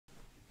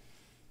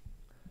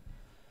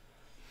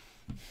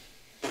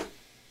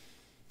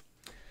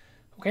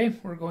Okay,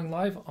 we're going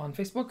live on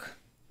Facebook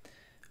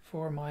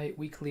for my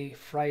weekly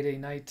Friday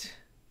night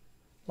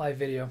live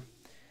video.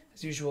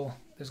 As usual,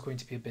 there's going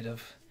to be a bit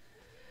of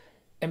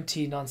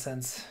empty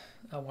nonsense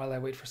while I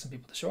wait for some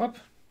people to show up.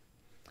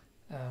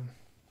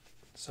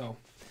 So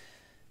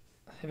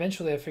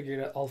eventually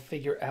I'll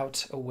figure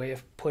out a way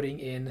of putting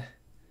in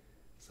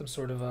some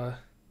sort of a,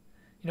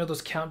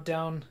 those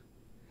countdown,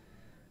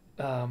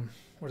 what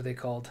are they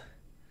called?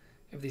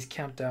 You have these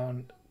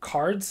countdown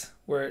cards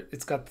where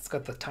it's got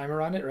the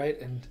timer on it, right?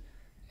 And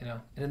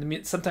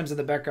and sometimes in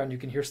the background you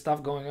can hear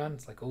stuff going on.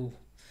 It's like, oh.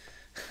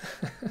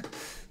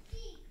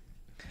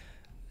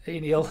 Hey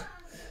Neil,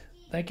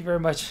 thank you very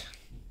much.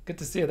 Good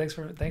to see you. Thanks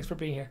for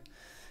being here.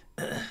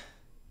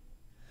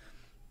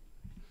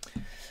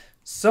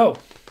 So,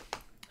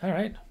 all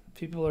right,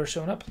 people are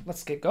showing up.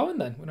 Let's get going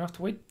then. We don't have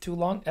to wait too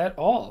long at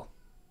all.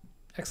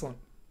 Excellent.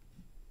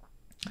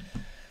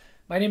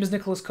 My name is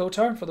Nicholas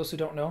Kotar. For those who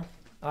don't know,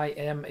 I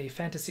am a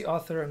fantasy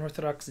author, an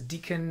Orthodox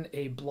deacon,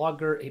 a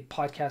blogger, a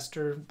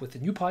podcaster with a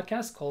new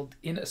podcast called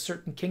In a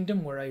Certain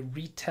Kingdom, where I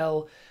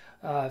retell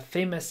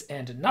famous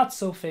and not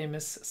so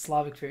famous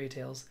Slavic fairy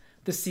tales.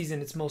 This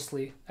season it's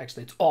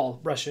all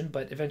Russian,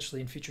 but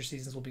eventually in future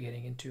seasons we'll be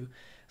getting into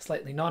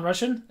slightly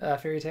non-Russian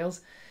fairy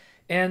tales.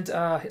 And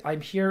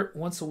I'm here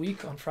once a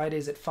week on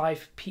Fridays at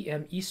 5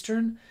 p.m.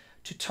 Eastern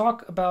to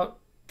talk about,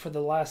 for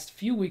the last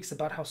few weeks,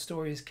 about how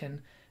stories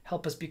can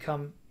help us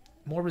become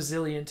more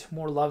resilient,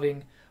 more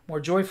loving, more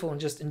joyful, and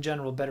just in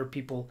general better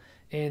people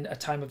in a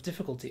time of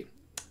difficulty.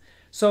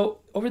 So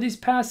over these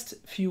past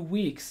few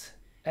weeks,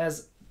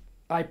 as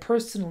I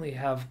personally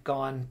have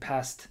gone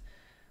past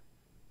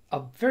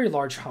a very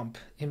large hump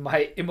in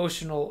my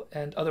emotional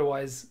and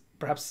otherwise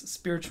perhaps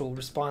spiritual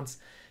response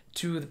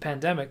to the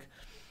pandemic,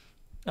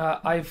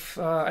 I've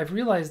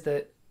realized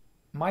that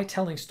my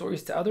telling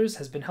stories to others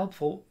has been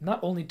helpful, not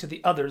only to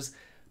the others,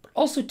 but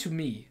also to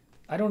me.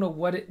 I don't know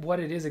what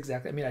it is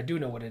exactly. I mean, I do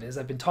know what it is.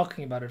 I've been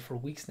talking about it for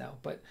weeks now,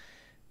 but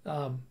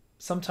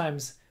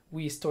sometimes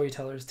we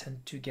storytellers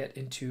tend to get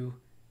into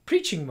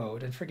preaching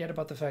mode and forget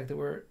about the fact that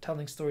we're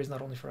telling stories not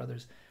only for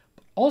others,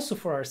 but also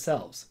for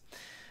ourselves.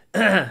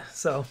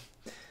 So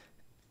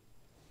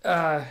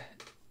I'm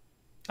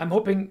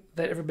hoping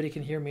that everybody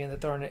can hear me and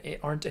that there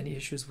aren't any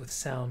issues with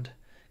sound,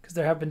 because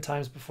there have been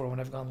times before when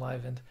I've gone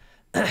live and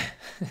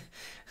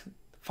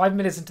 5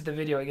 minutes into the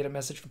video I get a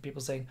message from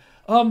people saying,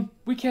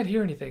 we can't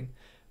hear anything,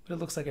 but it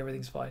looks like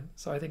everything's fine.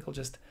 So I think I'll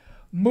just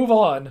move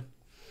on.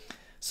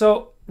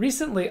 So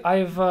recently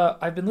I've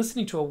been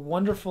listening to a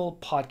wonderful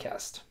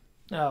podcast,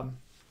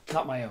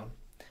 not my own,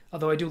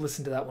 although I do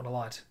listen to that one a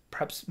lot,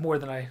 perhaps more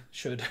than I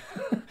should.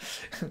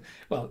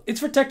 Well, it's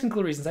for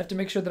technical reasons. I have to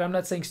make sure that I'm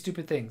not saying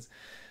stupid things,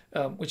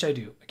 which I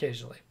do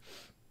occasionally.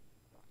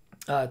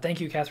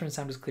 Thank you, Catherine.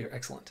 Sound is clear.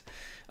 Excellent.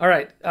 All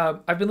right.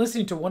 I've been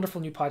listening to a wonderful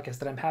new podcast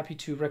that I'm happy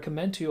to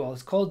recommend to you all.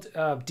 It's called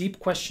Deep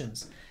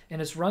Questions,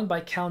 and it's run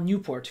by Cal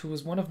Newport, who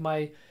is one of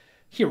my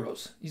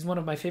heroes. He's one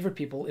of my favorite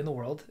people in the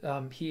world.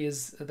 He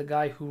is the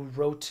guy who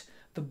wrote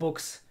the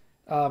books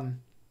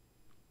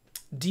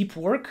Deep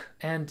Work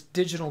and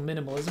Digital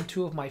Minimalism,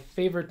 two of my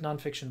favorite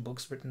nonfiction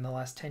books written in the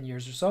last 10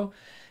 years or so.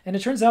 And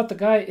it turns out the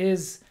guy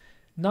is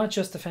not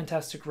just a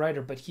fantastic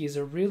writer, but he is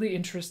a really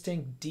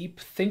interesting, deep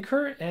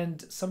thinker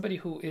and somebody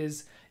who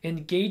is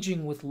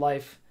engaging with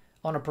life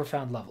on a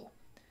profound level.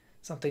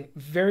 Something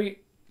very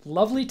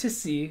lovely to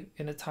see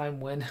in a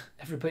time when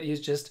everybody is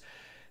just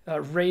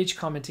rage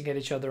commenting at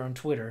each other on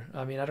Twitter.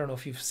 I mean, I don't know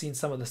if you've seen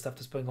some of the stuff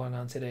that's been going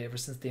on today ever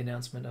since the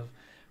announcement of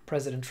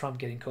President Trump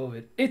getting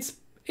COVID.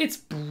 It's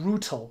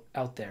brutal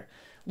out there.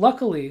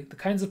 Luckily, the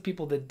kinds of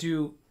people that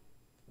do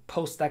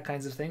post that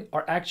kinds of thing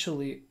are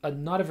actually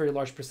not a very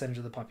large percentage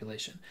of the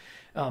population.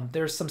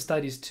 There's some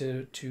studies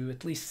to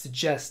at least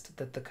suggest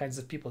that the kinds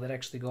of people that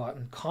actually go out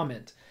and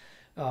comment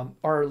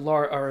are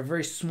a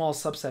very small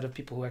subset of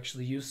people who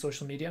actually use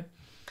social media.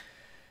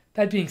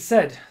 That being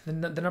said, the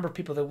number of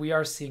people that we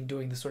are seeing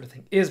doing this sort of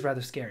thing is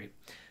rather scary.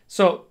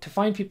 So to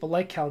find people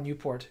like Cal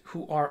Newport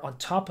who are on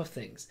top of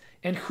things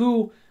and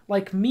who,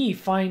 like me,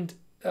 find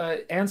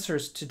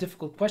answers to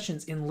difficult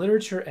questions in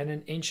literature and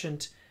in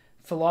ancient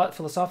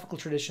philosophical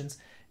traditions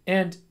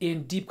and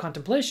in deep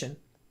contemplation,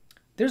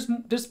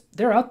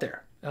 they're out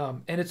there,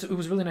 and it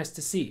was really nice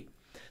to see.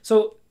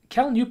 So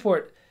Cal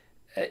Newport,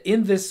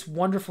 in this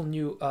wonderful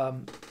new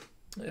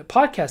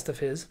podcast of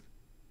his,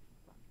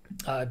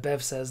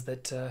 Bev says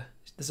that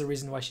there's a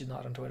reason why she's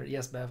not on Twitter.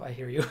 Yes, Bev, I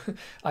hear you.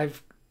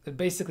 I've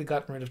basically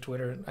gotten rid of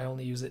Twitter. I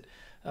only use it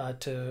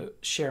to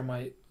share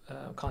my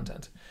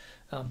content,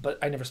 but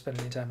I never spend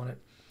any time on it.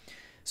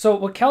 So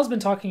what Cal's been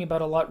talking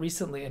about a lot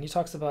recently, and he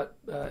talks about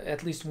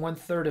at least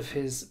 1/3 of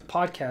his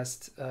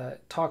podcast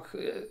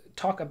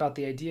talk about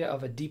the idea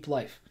of a deep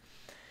life.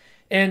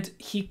 And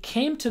he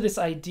came to this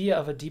idea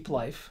of a deep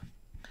life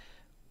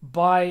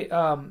by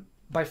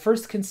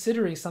first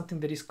considering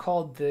something that he's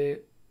called he's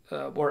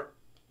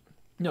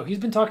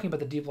been talking about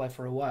the deep life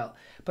for a while.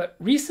 But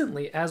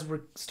recently, as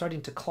we're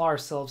starting to claw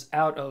ourselves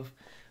out of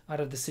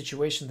the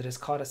situation that has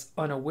caught us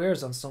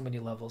unawares on so many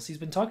levels, he's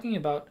been talking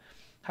about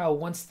how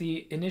once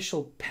the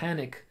initial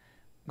panic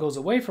goes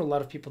away for a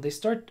lot of people, they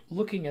start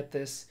looking at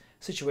this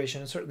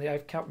situation, and certainly I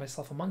count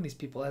myself among these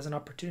people, as an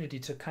opportunity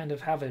to kind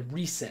of have a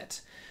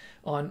reset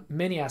on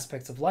many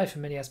aspects of life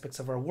and many aspects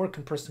of our work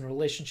and personal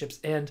relationships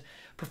and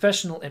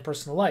professional and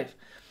personal life.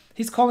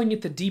 He's calling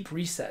it the deep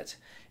reset,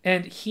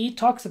 and he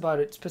talks about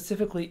it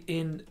specifically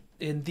in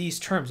these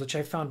terms, which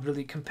I found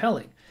really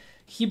compelling.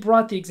 He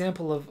brought the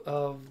example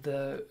of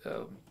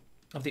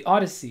the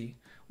Odyssey,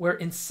 where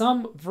in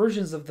some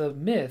versions of the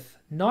myth,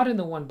 not in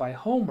the one by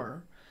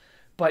Homer,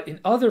 but in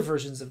other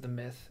versions of the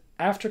myth,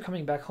 after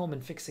coming back home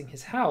and fixing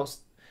his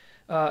house,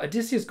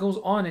 Odysseus goes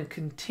on and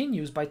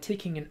continues by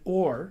taking an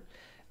oar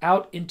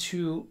out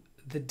into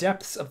the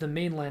depths of the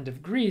mainland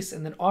of Greece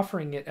and then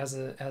offering it as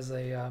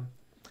a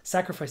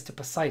sacrifice to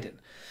Poseidon.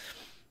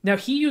 Now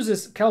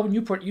Cal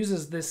Newport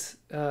uses this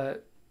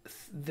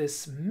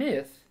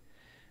myth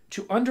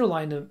to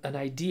underline an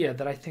idea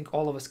that I think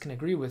all of us can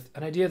agree with,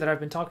 an idea that I've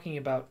been talking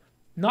about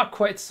not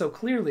quite so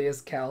clearly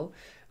as Cal,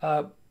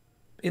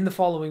 in the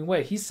following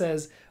way. He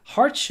says,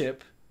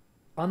 hardship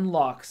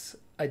unlocks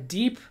a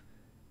deep,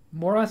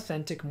 more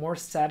authentic, more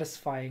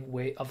satisfying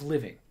way of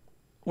living.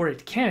 Or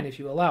it can if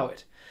you allow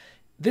it.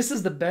 This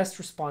is the best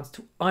response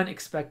to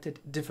unexpected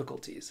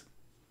difficulties.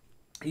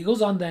 He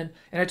goes on then,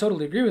 and I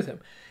totally agree with him.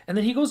 And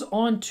then he goes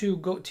on he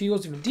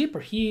goes even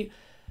deeper. He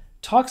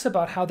talks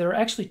about how there are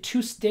actually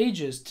two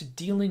stages to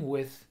dealing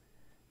with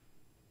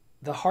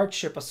the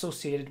hardship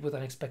associated with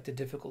unexpected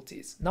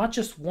difficulties, not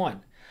just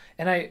one.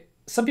 And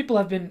some people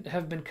have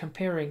been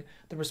comparing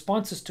the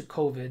responses to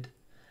COVID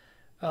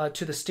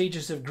to the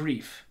stages of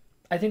grief.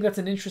 I think that's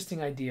an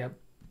interesting idea,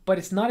 but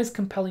it's not as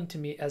compelling to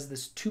me as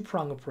this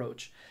two-prong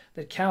approach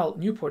that Cal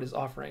Newport is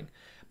offering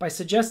by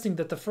suggesting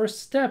that the first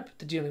step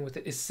to dealing with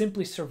it is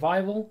simply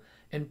survival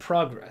and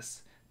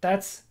progress.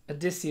 That's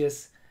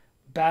Odysseus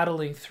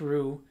battling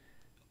through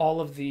all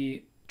of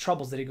the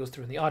troubles that he goes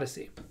through in the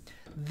Odyssey.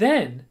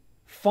 Then,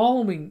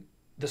 following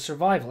the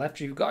survival,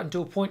 after you've gotten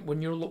to a point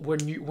when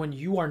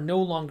you are no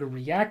longer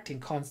reacting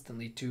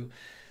constantly to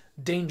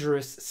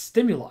dangerous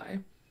stimuli,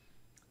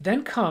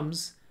 then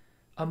comes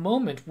a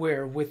moment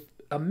where, with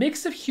a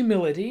mix of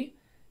humility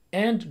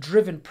and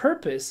driven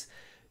purpose,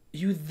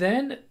 you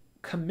then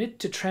commit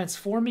to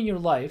transforming your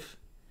life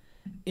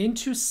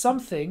into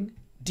something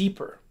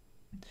deeper.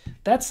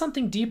 That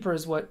something deeper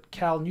is what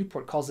Cal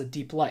Newport calls a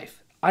deep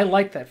life. I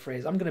like that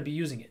phrase. I'm going to be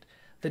using it.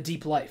 The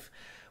deep life.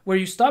 Where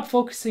you stop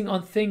focusing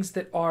on things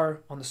that are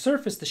on the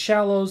surface, the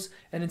shallows,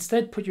 and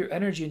instead put your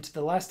energy into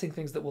the lasting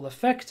things that will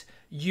affect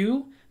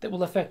you, that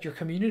will affect your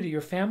community,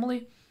 your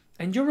family,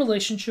 and your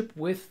relationship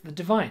with the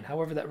divine,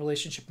 however that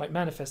relationship might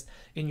manifest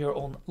in your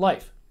own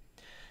life.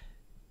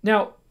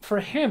 Now, for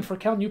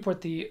Cal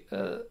Newport,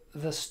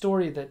 the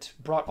story that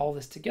brought all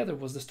this together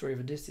was the story of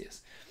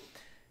Odysseus.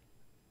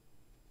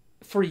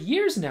 For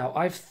years now,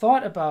 I've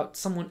thought about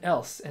someone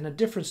else and a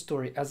different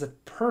story as a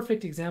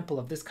perfect example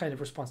of this kind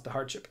of response to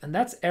hardship, and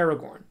that's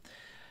Aragorn.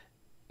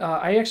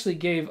 I actually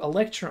gave a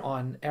lecture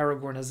on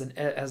Aragorn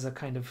as a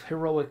kind of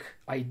heroic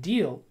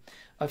ideal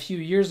a few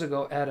years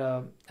ago at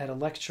a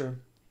lecture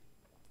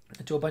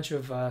to a bunch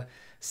of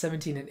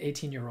 17 and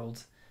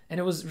 18-year-olds, and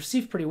it was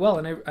received pretty well.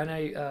 And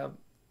I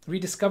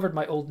rediscovered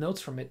my old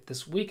notes from it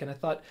this week, and I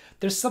thought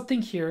there's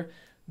something here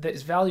that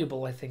is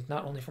valuable, I think,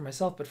 not only for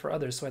myself but for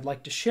others. So I'd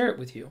like to share it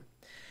with you.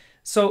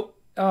 So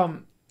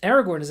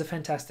Aragorn is a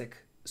fantastic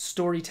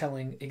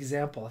storytelling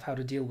example of how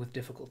to deal with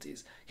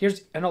difficulties.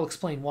 And I'll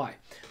explain why.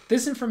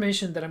 This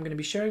information that I'm going to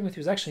be sharing with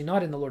you is actually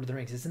not in the Lord of the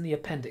Rings. It's in the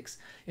appendix,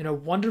 in a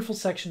wonderful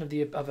section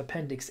of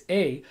Appendix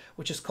A,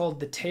 which is called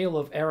The Tale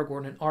of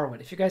Aragorn and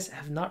Arwen. If you guys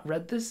have not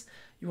read this,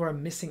 you are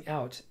missing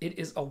out. It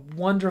is a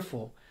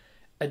wonderful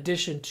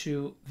addition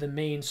to the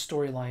main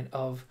storyline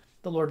of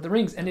the Lord of the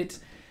Rings, and it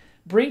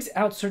brings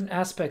out certain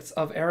aspects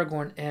of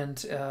Aragorn and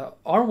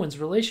Arwen's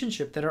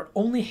relationship that are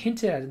only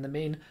hinted at in the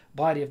main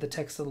body of the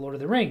text of the Lord of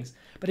the Rings.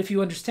 But if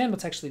you understand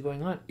what's actually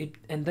going on,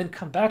 and then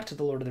come back to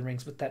the Lord of the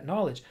Rings with that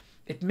knowledge,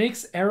 it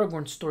makes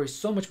Aragorn's story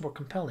so much more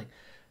compelling,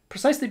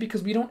 precisely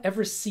because we don't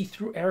ever see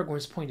through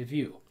Aragorn's point of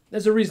view.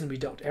 There's a reason we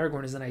don't.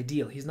 Aragorn is an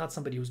ideal. He's not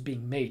somebody who's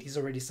being made. He's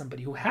already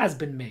somebody who has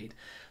been made.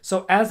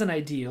 So as an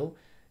ideal,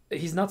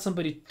 he's not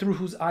somebody through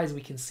whose eyes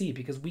we can see,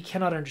 because we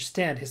cannot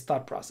understand his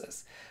thought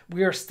process.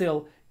 We are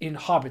still in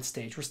Hobbit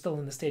stage. We're still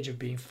in the stage of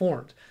being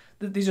formed.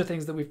 These are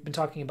things that we've been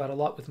talking about a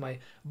lot with my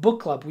book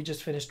club. We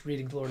just finished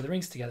reading The Lord of the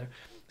Rings together.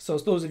 So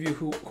those of you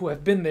who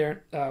have been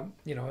there,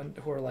 and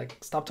who are like,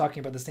 stop talking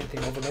about the same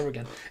thing over and over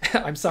again.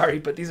 I'm sorry,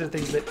 but these are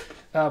things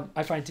that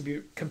I find to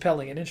be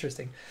compelling and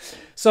interesting.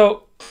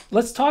 So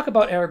let's talk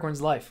about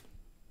Aragorn's life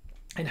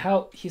and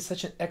how he's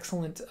such an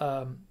excellent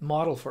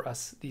model for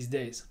us these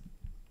days.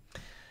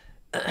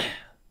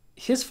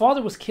 His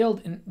father was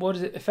killed in what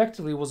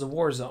effectively was a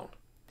war zone.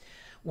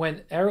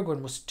 When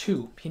Aragorn was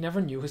 2, he never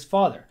knew his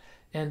father.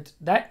 And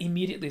that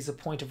immediately is a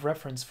point of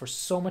reference for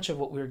so much of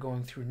what we're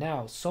going through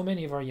now. So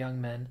many of our young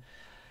men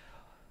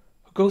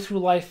go through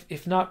life,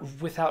 if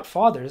not without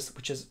fathers,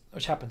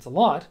 which happens a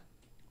lot,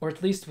 or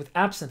at least with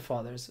absent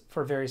fathers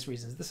for various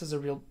reasons. This is a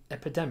real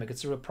epidemic.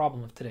 It's a real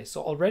problem of today.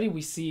 So already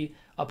we see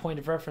a point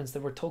of reference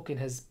that where Tolkien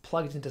has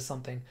plugged into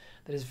something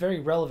that is very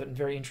relevant and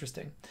very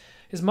interesting.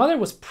 His mother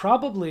was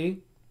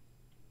probably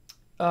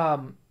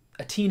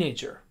a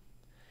teenager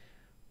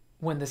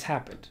when this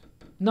happened.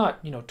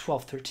 Not,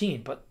 12,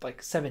 13, but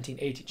like 17,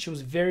 18. She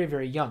was very,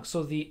 very young.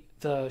 So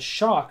the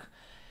shock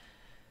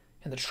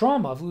and the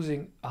trauma of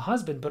losing a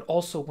husband, but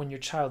also when your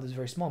child is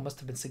very small, must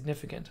have been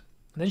significant.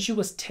 And then she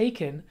was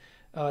taken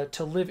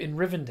to live in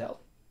Rivendell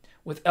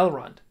with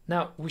Elrond.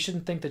 Now, we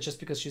shouldn't think that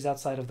just because she's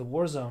outside of the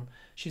war zone,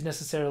 she's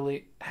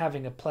necessarily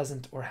having a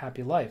pleasant or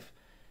happy life.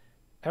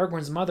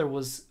 Aragorn's mother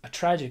was a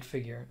tragic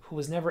figure who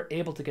was never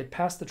able to get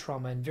past the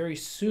trauma and very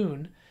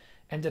soon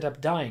ended up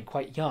dying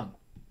quite young.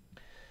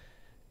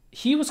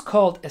 He was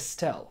called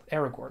Estelle.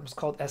 Aragorn was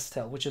called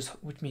Estelle,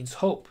 which means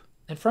hope.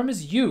 And from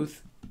his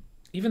youth,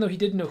 even though he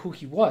didn't know who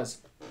he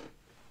was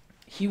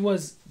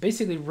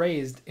basically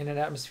raised in an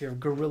atmosphere of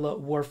guerrilla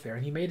warfare.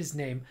 And he made his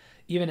name,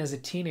 even as a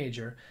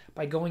teenager,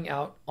 by going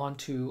out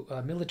onto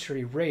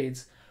military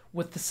raids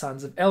with the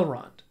sons of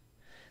Elrond.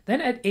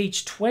 Then at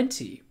age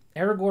 20,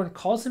 Aragorn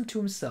calls him to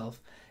himself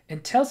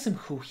and tells him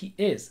who he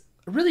is.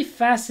 A really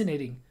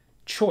fascinating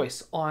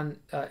choice on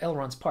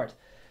Elrond's part.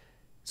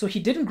 So he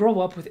didn't grow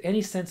up with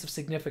any sense of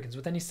significance,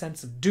 with any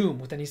sense of doom,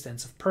 with any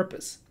sense of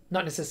purpose.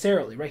 Not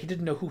necessarily, right? He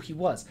didn't know who he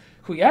was.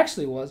 Who he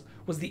actually was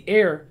the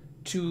heir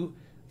to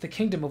the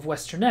kingdom of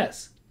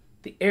Westernesse,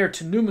 the heir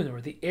to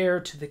Numenor, the heir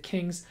to the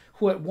kings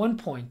who at one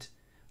point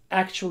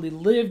actually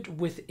lived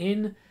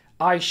within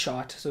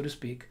eyeshot, so to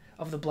speak,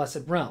 of the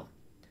Blessed Realm,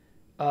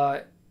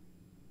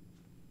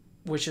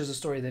 which is a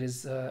story that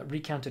is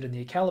recounted in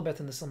the Akalabeth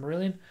and the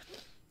Silmarillion,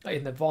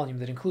 in the volume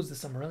that includes the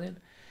Silmarillion,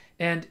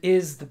 and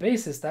is the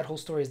basis, that whole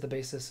story is the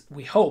basis,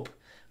 we hope,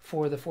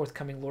 for the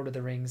forthcoming Lord of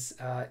the Rings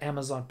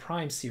Amazon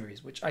Prime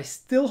series, which I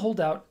still hold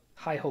out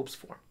high hopes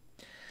for.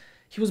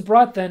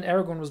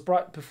 Aragorn was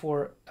brought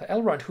before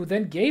Elrond, who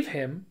then gave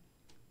him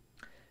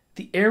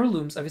the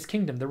heirlooms of his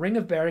kingdom, the Ring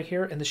of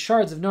Barahir and the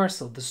Shards of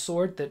Narsil, the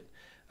sword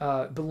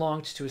that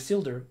belonged to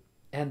Isildur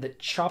and that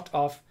chopped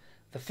off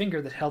the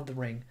finger that held the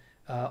ring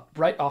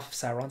right off of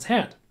Sauron's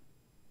hand.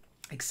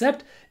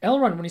 Except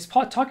Elrond, when he's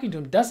talking to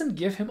him, doesn't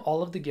give him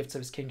all of the gifts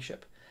of his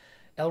kingship.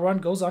 Elrond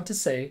goes on to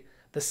say,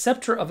 "The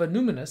scepter of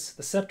Annuminus,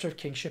 the scepter of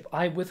kingship,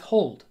 I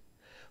withhold,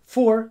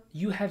 for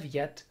you have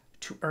yet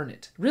to earn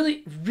it."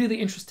 Really, really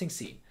interesting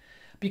scene.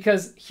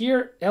 Because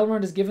here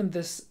Elrond is given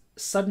this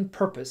sudden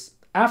purpose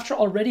after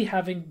already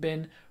having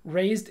been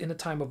raised in a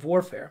time of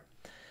warfare.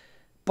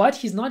 But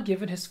he's not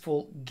given his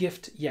full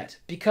gift yet.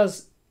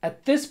 Because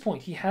at this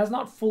point he has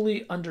not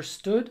fully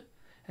understood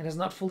and has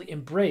not fully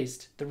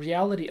embraced the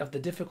reality of the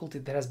difficulty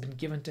that has been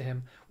given to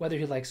him, whether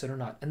he likes it or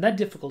not. And that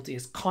difficulty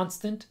is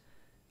constant,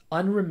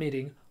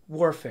 unremitting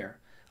warfare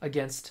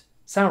against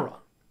Sauron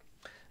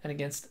and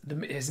against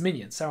his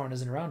minions. Sauron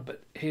isn't around,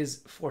 but his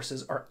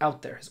forces are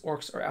out there. His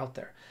orcs are out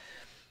there.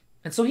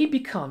 And so he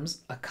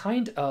becomes a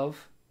kind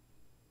of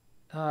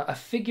a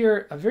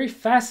figure, a very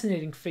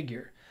fascinating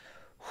figure,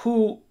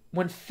 who,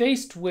 when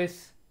faced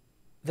with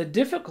the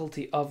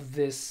difficulty of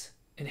this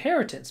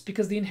inheritance,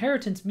 because the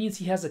inheritance means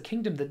he has a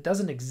kingdom that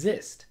doesn't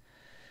exist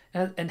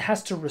and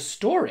has to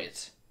restore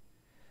it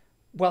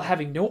while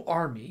having no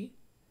army,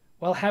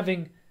 while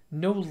having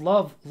no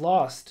love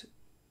lost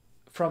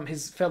from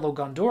his fellow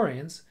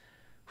Gondorians,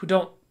 who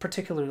don't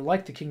particularly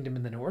like the kingdom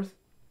in the north.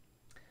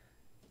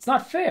 It's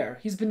not fair.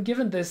 He's been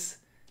given this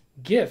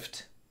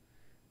gift,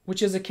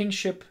 which is a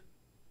kingship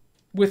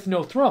with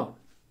no throne,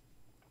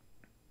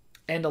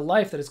 and a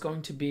life that is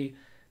going to be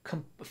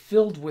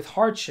filled with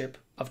hardship,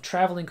 of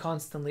traveling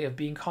constantly, of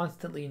being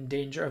constantly in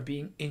danger, of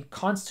being in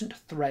constant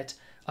threat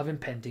of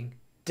impending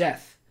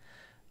death.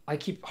 I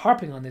keep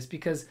harping on this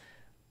because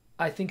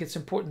I think it's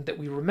important that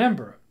we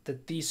remember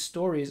that these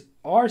stories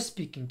are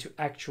speaking to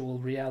actual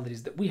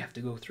realities that we have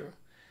to go through.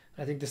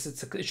 I think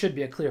it should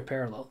be a clear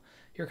parallel.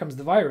 Here comes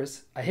the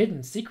virus, a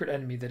hidden secret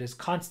enemy that is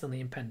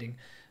constantly impending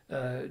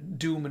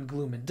doom and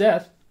gloom and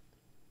death.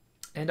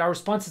 And our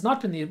response has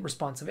not been the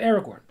response of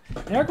Aragorn.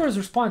 And Aragorn's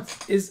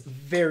response is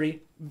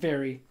very,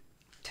 very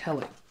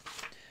telling.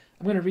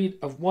 I'm going to read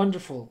a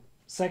wonderful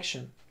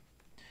section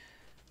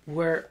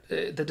where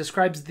that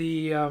describes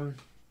the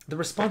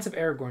response of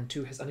Aragorn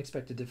to his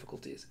unexpected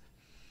difficulties.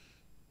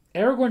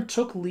 Aragorn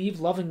took leave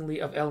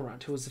lovingly of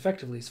Elrond, who was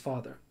effectively his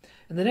father,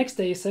 and the next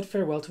day he said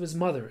farewell to his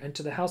mother and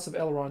to the house of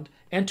Elrond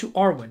and to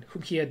Arwen,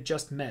 whom he had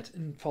just met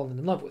and fallen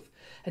in love with.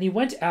 And he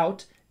went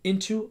out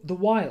into the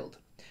wild.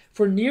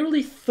 For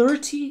nearly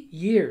 30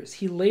 years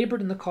he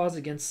labored in the cause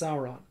against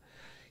Sauron.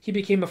 He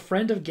became a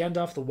friend of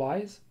Gandalf the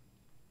Wise,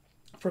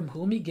 from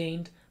whom he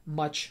gained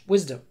much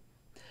wisdom.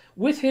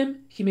 With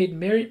him he made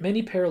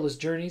many perilous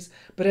journeys,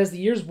 but as the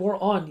years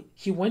wore on,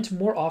 he went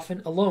more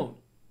often alone.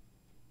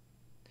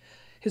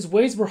 His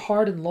ways were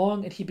hard and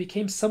long, and he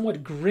became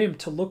somewhat grim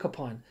to look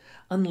upon,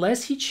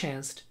 unless he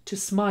chanced to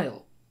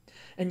smile.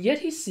 And yet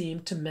he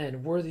seemed to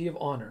men worthy of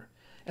honor,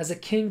 as a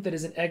king that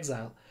is in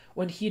exile,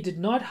 when he did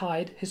not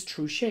hide his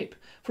true shape.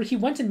 For he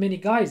went in many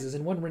guises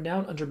and won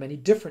renown under many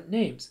different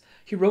names.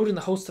 He rode in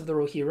the hosts of the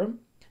Rohirrim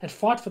and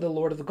fought for the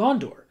Lord of the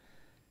Gondor,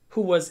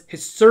 who was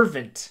his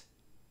servant,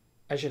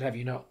 I should have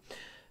you know,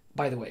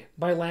 by the way,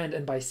 by land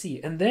and by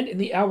sea. And then in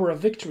the hour of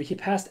victory he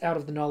passed out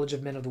of the knowledge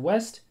of men of the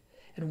west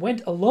and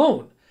went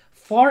alone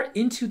far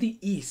into the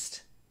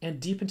east and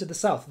deep into the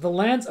south, the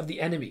lands of the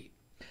enemy,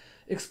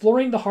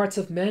 exploring the hearts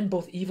of men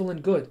both evil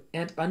and good,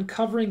 and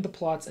uncovering the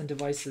plots and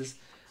devices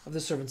of the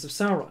servants of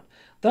Sauron.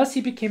 Thus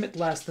he became at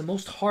last the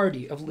most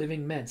hardy of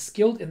living men,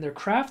 skilled in their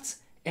crafts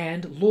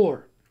and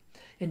lore,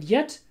 and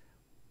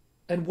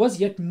was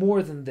yet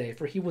more than they,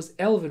 for he was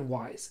elven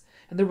wise,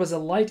 and there was a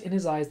light in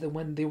his eyes that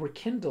when they were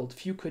kindled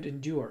few could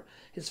endure.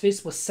 His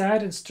face was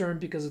sad and stern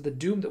because of the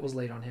doom that was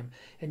laid on him,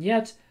 and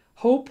yet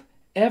hope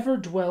ever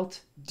dwelt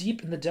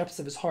deep in the depths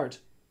of his heart.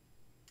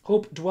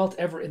 Hope dwelt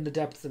ever in the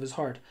depths of his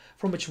heart,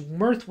 from which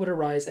mirth would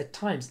arise at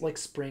times like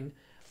spring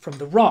from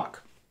the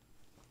rock.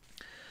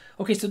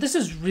 Okay, so this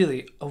is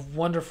really a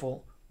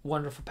wonderful,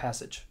 wonderful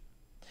passage.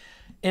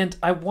 And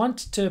I want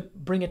to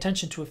bring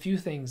attention to a few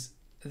things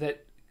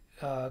that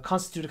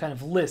constitute a kind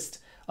of list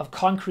of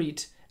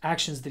concrete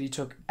actions that he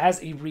took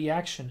as a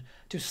reaction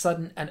to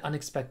sudden and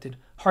unexpected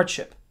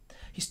hardship.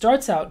 He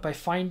starts out by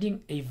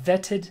finding a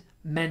vetted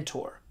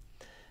mentor.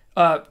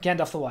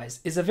 Gandalf the Wise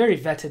is a very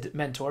vetted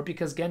mentor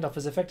because Gandalf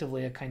is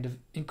effectively a kind of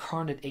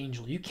incarnate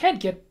angel. You can't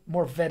get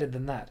more vetted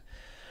than that.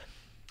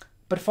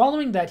 But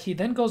following that, he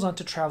then goes on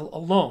to travel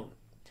alone.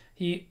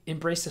 He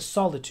embraces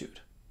solitude,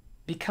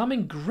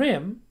 becoming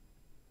grim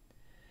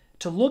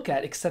to look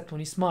at except when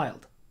he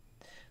smiled.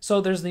 So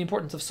there's the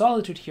importance of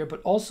solitude here,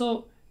 but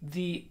also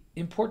the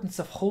importance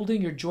of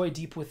holding your joy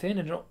deep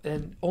within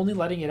and only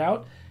letting it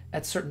out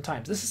at certain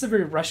times. This is a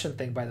very Russian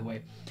thing, by the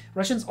way.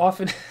 Russians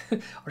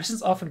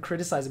often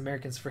criticize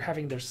Americans for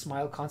having their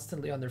smile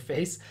constantly on their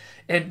face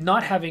and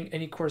not having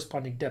any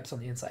corresponding depths on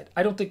the inside.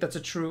 I don't think that's a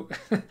true.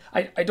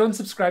 I don't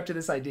subscribe to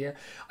this idea.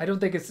 I don't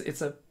think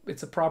it's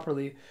a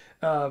properly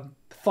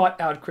thought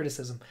out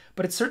criticism.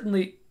 But it's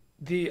certainly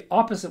the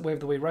opposite way of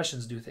the way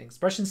Russians do things.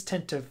 Russians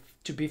tend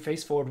to be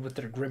face forward with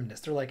their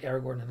grimness. They're like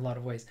Aragorn in a lot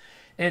of ways.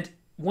 And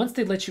once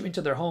they let you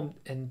into their home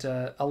and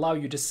allow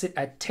you to sit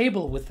at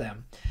table with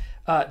them,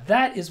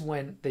 that is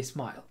when they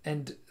smile.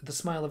 And the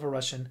smile of a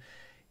Russian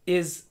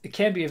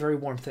can be a very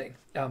warm thing,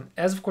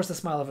 as of course the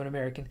smile of an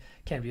American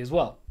can be as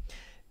well.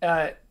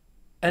 The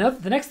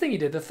next thing he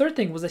did, the third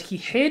thing, was that he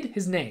hid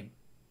his name.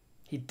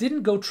 He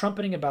didn't go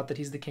trumpeting about that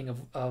he's the king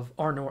of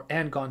Arnor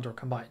and Gondor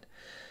combined.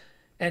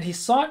 And he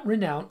sought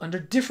renown under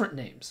different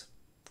names.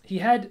 He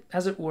had,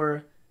 as it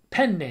were,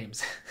 pen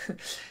names.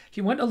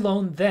 He went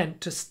alone then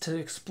to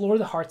explore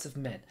the hearts of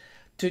men,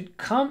 to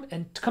come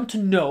to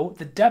know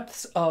the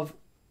depths of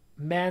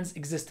man's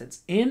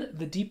existence in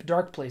the deep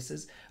dark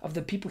places of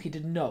the people he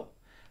didn't know,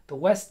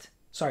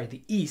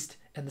 the east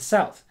and the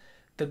south,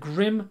 the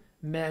grim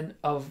men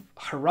of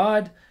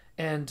Harad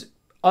and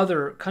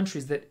other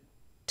countries that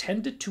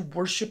tended to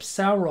worship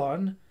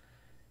Sauron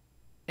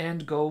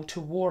and go to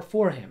war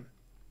for him,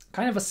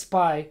 kind of a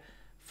spy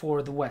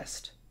for the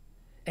west.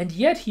 And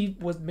yet he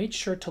made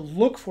sure to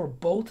look for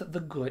both the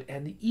good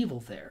and the evil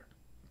there.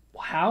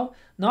 How?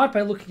 Not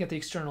by looking at the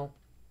external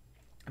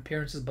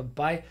appearances, but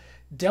by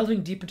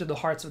delving deep into the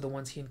hearts of the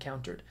ones he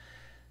encountered.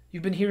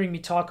 You've been hearing me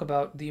talk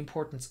about the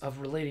importance of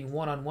relating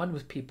one-on-one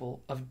with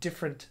people of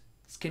different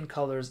skin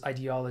colors,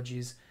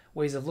 ideologies,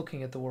 ways of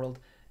looking at the world.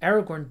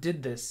 Aragorn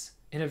did this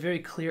in a very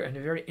clear and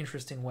a very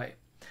interesting way.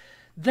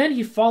 Then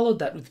he followed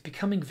that with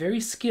becoming very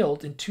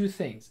skilled in two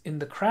things: in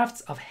the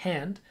crafts of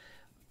hand,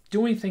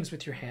 doing things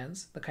with your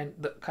hands, the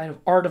kind of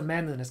art of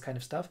manliness kind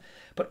of stuff,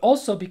 but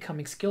also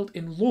becoming skilled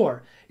in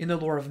the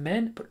lore of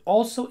men, but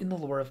also in the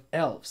lore of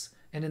elves.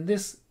 And in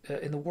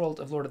the world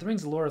of Lord of the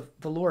Rings, the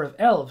lore of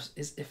elves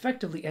is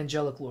effectively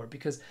angelic lore,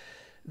 because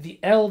the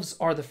elves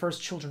are the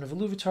first children of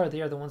Iluvatar.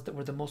 They are the ones that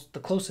were the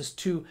closest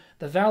to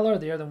the Valar.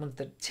 They are the ones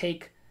that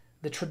take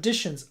the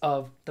traditions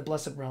of the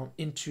Blessed Realm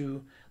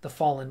into the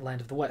fallen land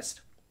of the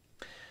West.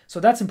 So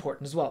that's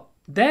important as well.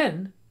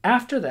 Then,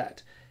 after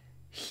that,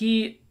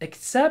 he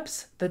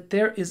accepts that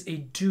there is a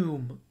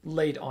doom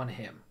laid on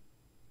him.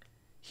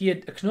 He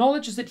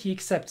acknowledges it, he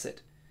accepts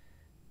it,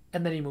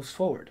 and then he moves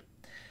forward.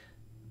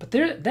 But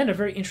then a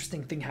very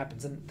interesting thing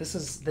happens, and this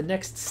is the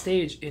next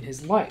stage in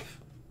his life.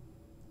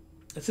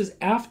 This is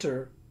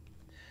after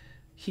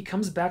he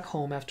comes back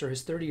home after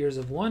his 30 years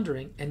of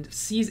wandering and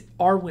sees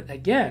Arwen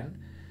again,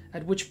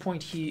 at which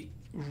point he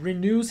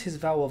renews his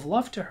vow of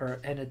love to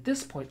her, and at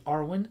this point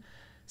Arwen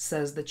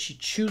says that she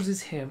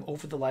chooses him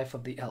over the life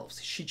of the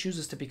elves. She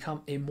chooses to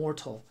become a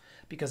mortal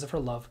because of her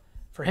love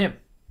for him.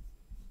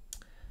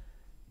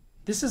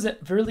 This is a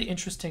really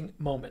interesting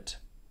moment,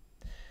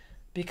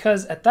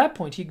 because at that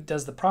point he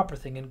does the proper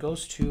thing and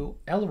goes to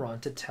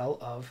Elrond to tell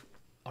of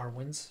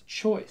Arwen's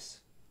choice.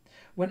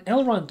 When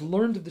Elrond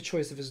learned of the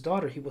choice of his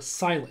daughter, he was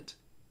silent,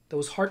 though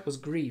his heart was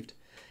grieved,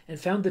 and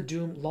found the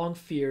doom long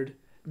feared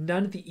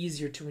none the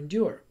easier to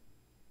endure.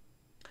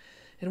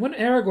 And when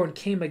Aragorn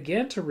came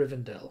again to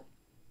Rivendell,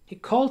 he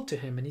called to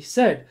him and he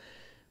said,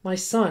 My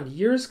son,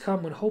 years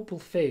come when hope will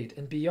fade,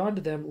 and beyond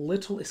them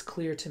little is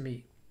clear to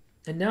me.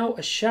 And now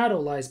a shadow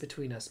lies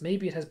between us.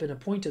 Maybe it has been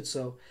appointed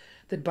so,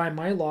 that by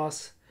my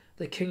loss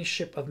the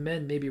kingship of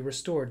men may be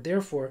restored.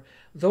 Therefore,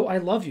 though I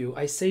love you,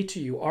 I say to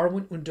you,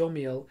 Arwen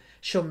Undomiel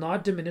shall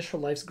not diminish her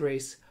life's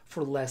grace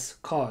for less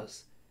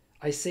cause.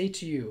 I say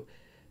to you,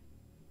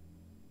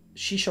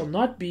 she shall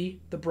not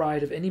be the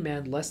bride of any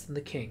man less than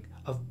the king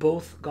of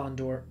both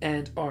Gondor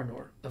and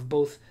Arnor, of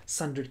both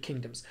sundered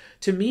kingdoms.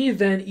 To me,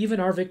 then, even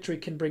our victory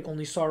can bring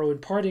only sorrow in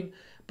parting,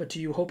 but to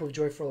you hope of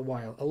joy for a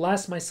while.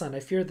 Alas, my son,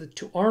 I fear that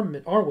to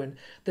Arwen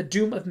the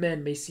doom of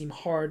men may seem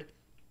hard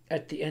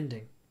at the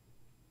ending.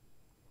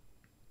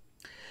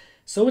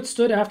 So it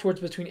stood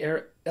afterwards between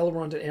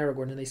Elrond and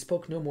Aragorn, and they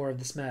spoke no more of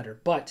this matter.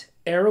 But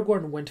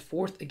Aragorn went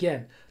forth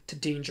again to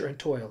danger and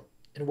toil.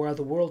 And while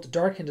the world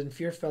darkened and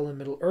fear fell in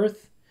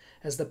Middle-earth,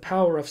 as the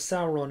power of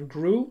Sauron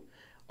grew,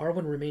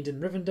 Arwen remained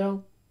in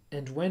Rivendell,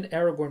 and when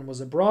Aragorn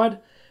was abroad,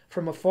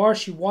 from afar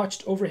she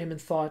watched over him in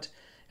thought,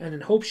 and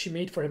in hope she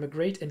made for him a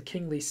great and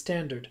kingly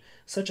standard,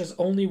 such as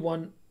only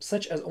one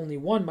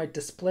might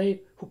display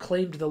who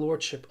claimed the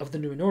lordship of the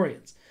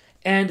Númenóreans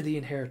and the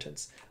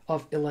inheritance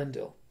of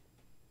Elendil.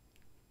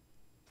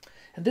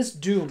 And this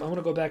doom, I want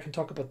to go back and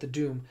talk about the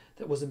doom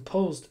that was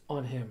imposed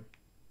on him.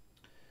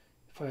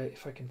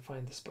 If I can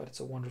find the spot, it's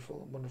a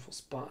wonderful, wonderful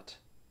spot.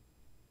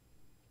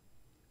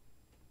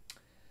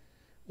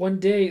 One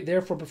day,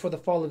 therefore, before the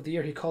fall of the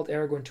year, he called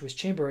Aragorn to his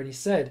chamber, and he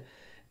said,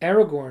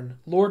 Aragorn,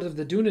 Lord of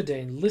the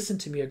Dunedain, listen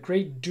to me. A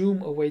great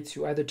doom awaits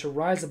you, either to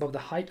rise above the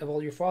height of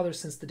all your fathers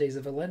since the days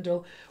of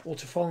Elendil, or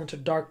to fall into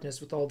darkness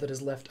with all that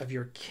is left of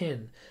your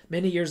kin.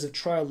 Many years of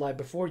trial lie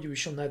before you. You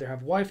shall neither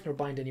have wife nor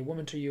bind any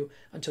woman to you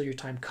until your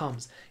time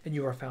comes, and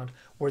you are found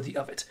worthy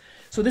of it.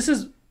 So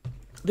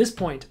this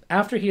point,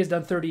 after he has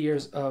done 30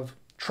 years of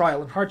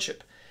trial and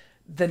hardship,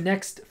 the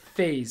next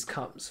phase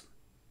comes.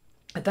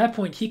 At that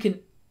point, he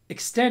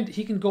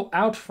can go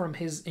out from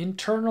his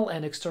internal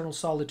and external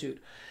solitude.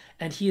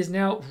 And he is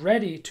now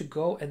ready to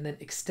go and then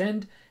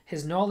extend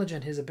his knowledge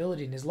and his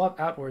ability and his love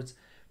outwards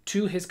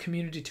to his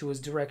community, to his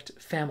direct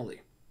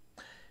family,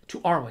 to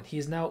Arwen. He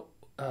is now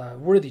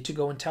worthy to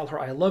go and tell her,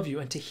 I love you,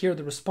 and to hear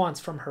the response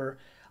from her,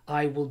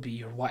 I will be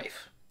your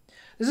wife.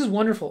 This is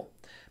wonderful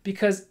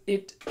because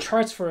it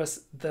charts for us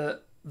the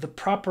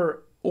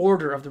proper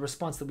order of the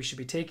response that we should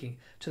be taking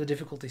to the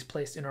difficulties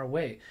placed in our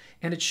way.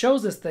 And it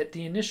shows us that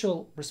the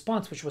initial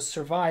response, which was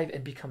survive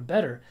and become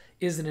better,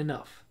 isn't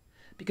enough.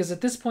 Because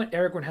at this point,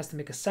 Aragorn has to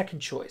make a second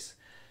choice,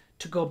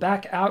 to go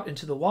back out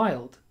into the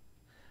wild.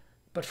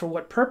 But for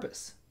what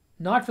purpose?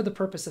 Not for the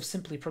purpose of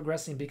simply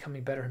progressing and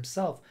becoming better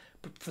himself,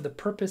 but for the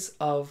purpose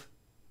of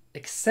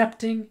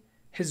accepting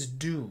his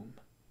doom.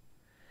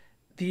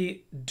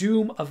 The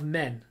doom of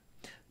men.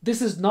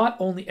 This is not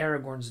only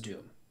Aragorn's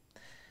doom.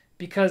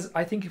 Because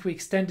I think if we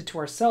extend it to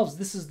ourselves,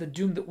 this is the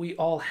doom that we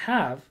all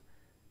have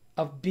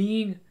of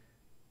being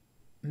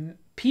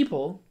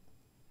people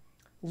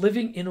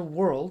living in a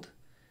world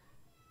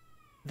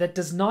that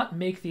does not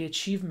make the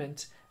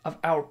achievement of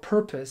our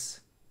purpose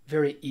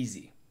very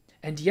easy.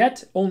 And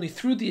yet, only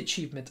through the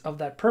achievement of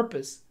that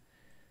purpose,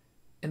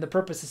 and the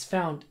purpose is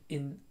found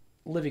in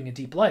living a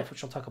deep life,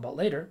 which I'll talk about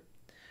later,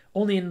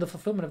 only in the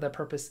fulfillment of that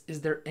purpose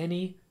is there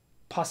any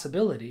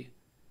possibility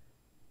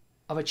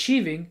of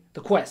achieving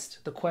the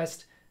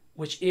quest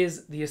which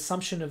is the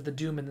assumption of the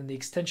doom and then the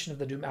extension of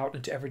the doom out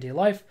into everyday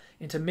life,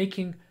 into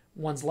making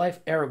one's life,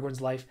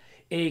 Aragorn's life,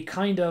 a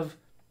kind of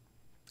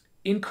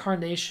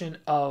incarnation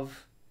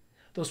of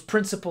those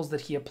principles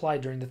that he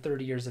applied during the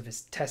 30 years of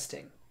his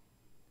testing.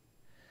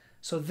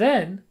 So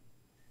then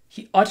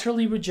he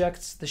utterly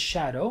rejects the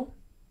shadow.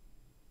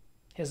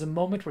 He has a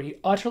moment where he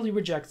utterly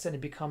rejects it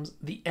and becomes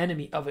the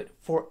enemy of it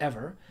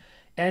forever.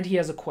 And he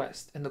has a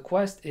quest. And the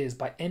quest is,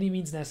 by any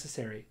means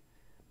necessary,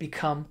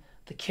 become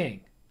the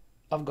king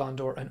of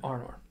Gondor and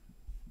Arnor.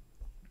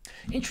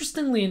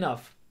 Interestingly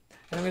enough,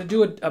 and I'm going to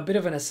do a bit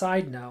of an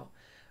aside now,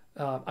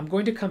 I'm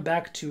going to come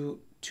back to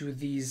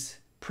these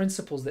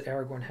principles that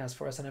Aragorn has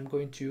for us, and I'm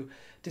going to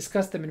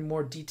discuss them in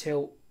more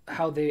detail,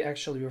 how they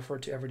actually refer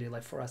to everyday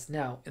life for us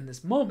now in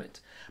this moment.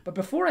 But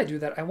before I do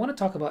that, I want to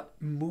talk about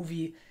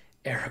movie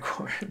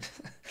Aragorn.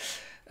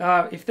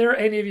 If there are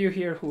any of you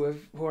here who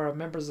are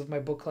members of my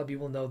book club, you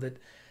will know that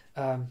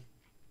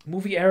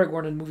movie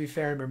Aragorn and movie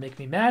Faramir make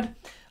me mad.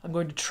 I'm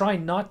going to try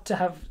not to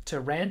have to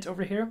rant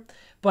over here,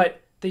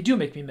 but they do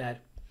make me mad.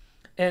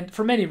 And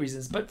for many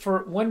reasons, but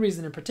for one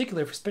reason in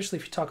particular, especially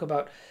if you talk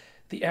about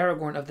the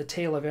Aragorn of the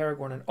tale of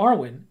Aragorn and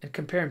Arwen and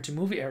compare him to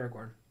movie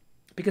Aragorn.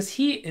 Because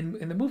he,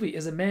 in the movie,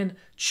 is a man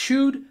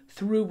chewed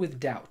through with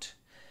doubt.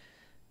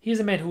 He is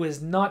a man who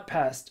has not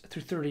passed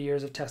through 30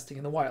 years of testing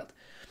in the wild.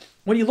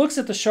 When he looks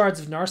at the shards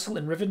of Narsil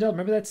in Rivendell,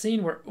 remember that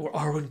scene where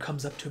Arwen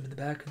comes up to him in the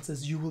back and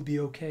says, you will be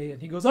okay.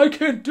 And he goes, I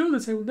can't do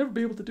this. I will never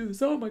be able to do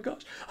this. Oh my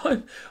gosh.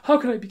 How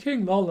can I be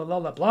king? La la la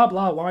la, blah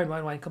blah,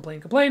 whine,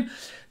 complain.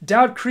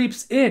 Doubt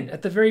creeps in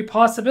at the very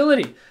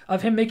possibility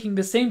of him making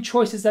the same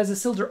choices as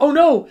Isildur. Oh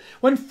no!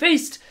 When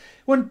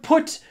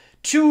put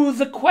to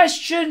the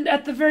question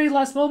at the very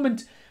last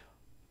moment,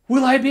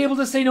 Will I be able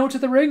to say no to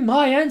the ring?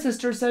 My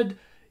ancestor said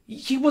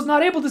he was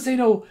not able to say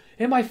no.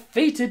 Am I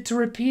fated to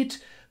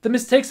repeat the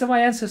mistakes of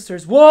my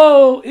ancestors?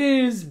 Woe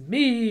is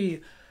me!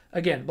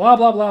 Again, blah,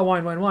 blah, blah,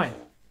 whine, whine, whine.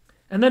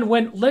 And then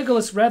when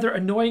Legolas rather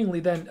annoyingly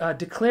then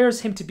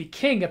declares him to be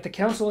king at the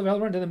Council of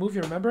Elrond in the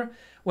movie, remember?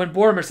 When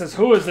Boromir says,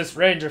 who is this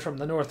ranger from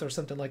the north or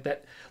something like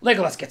that?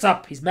 Legolas gets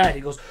up, he's mad,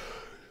 he goes,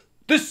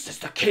 this is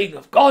the king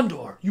of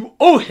Gondor. You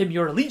owe him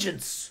your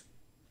allegiance.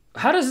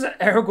 How does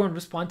Aragorn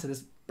respond to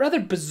this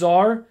rather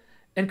bizarre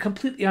and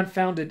completely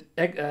unfounded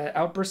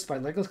outburst by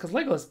Legolas? Because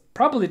Legolas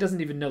probably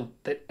doesn't even know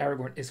that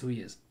Aragorn is who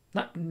he is.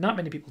 Not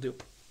many people do.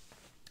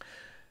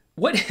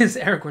 What is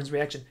Aragorn's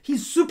reaction?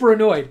 He's super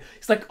annoyed.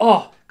 He's like,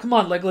 oh, come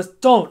on,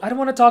 Legolas, don't. I don't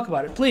want to talk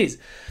about it, please.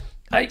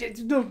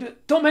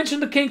 Don't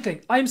mention the king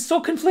thing. I am so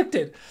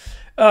conflicted.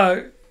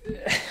 And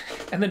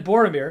then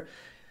Boromir,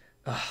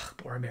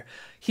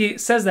 he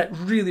says that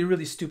really,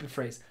 really stupid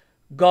phrase.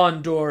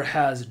 Gondor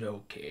has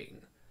no king.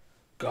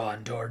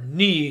 Gondor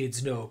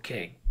needs no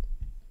king.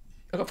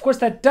 Of course,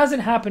 that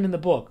doesn't happen in the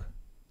book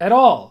at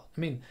all. I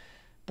mean,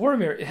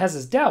 Boromir has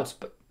his doubts,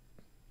 but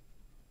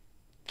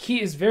he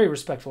is very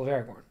respectful of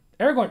Aragorn.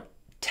 Aragorn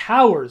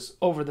towers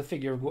over the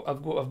figure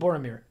of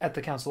Boromir at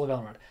the Council of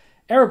Elrond.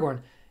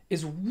 Aragorn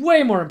is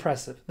way more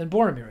impressive than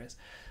Boromir is.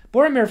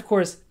 Boromir, of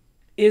course,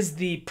 is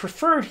the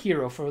preferred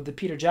hero for the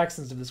Peter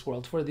Jacksons of this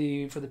world, for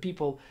the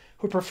people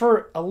who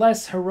prefer a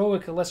less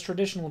heroic, a less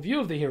traditional view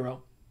of the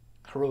hero.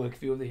 Heroic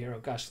view of the hero.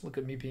 Gosh, look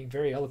at me being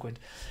very eloquent.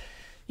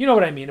 You know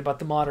what I mean about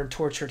the modern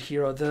tortured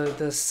hero,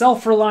 the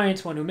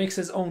self-reliant one who makes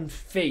his own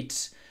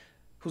fate,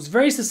 who's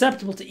very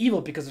susceptible to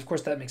evil because, of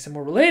course, that makes him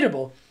more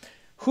relatable,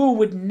 who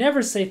would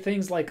never say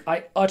things like,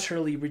 I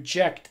utterly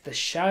reject the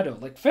shadow,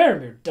 like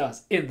Faramir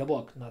does in the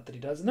book. Not that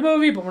he does in the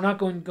movie, but we're not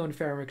going to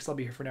Faramir because I'll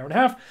be here for an hour and a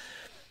half.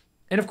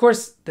 And, of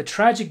course, the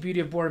tragic beauty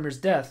of Boromir's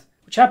death,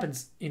 which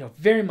happens,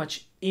 very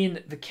much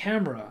in the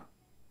camera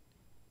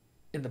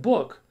in the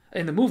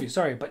movie,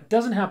 but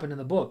doesn't happen in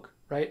the book,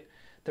 right?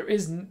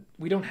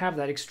 We don't have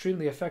that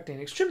extremely affecting,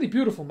 extremely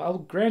beautiful, I'll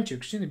grant you,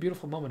 extremely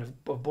beautiful moment of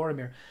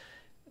Boromir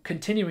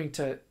continuing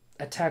to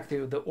attack the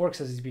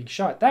orcs as he's being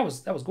shot. That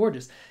was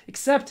gorgeous.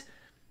 Except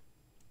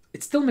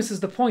it still misses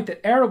the point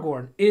that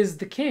Aragorn is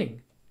the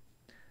king,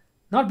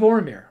 not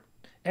Boromir.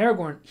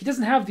 Aragorn, he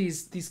doesn't have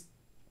these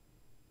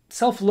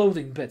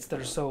self-loathing bits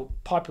that are so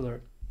popular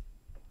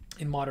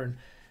in modern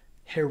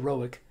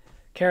heroic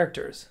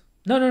characters.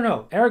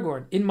 No.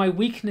 Aragorn, in my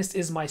weakness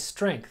is my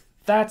strength.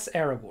 That's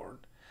Aragorn.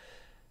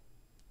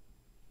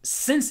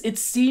 Since it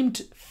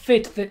seemed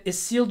fit that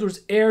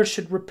Isildur's heir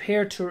should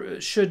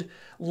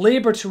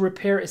labor to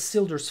repair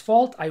Isildur's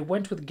fault, I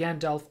went with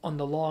Gandalf on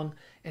the long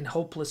and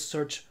hopeless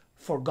search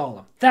for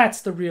Gollum.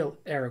 That's the real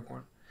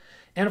Aragorn.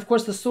 And of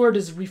course the sword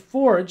is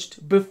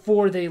reforged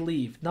before they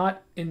leave,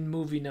 not in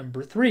movie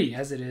number 3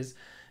 as it is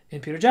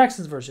in Peter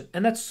Jackson's version.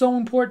 And that's so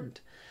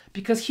important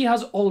because he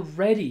has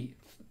already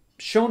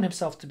shown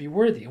himself to be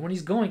worthy. And when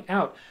he's going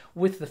out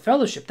with the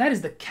Fellowship, that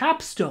is the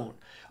capstone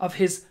of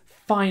his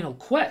final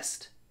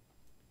quest.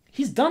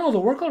 He's done all the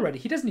work already.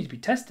 He doesn't need to be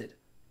tested.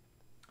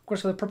 Of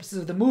course, for the purposes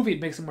of the movie,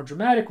 it makes it more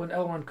dramatic when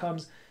Elrond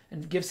comes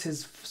and gives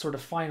his sort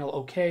of final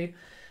okay.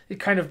 It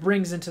kind of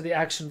brings into the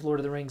action of Lord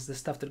of the Rings the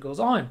stuff that goes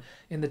on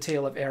in the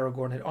tale of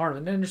Aragorn and Arnor.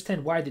 And I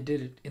understand why they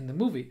did it in the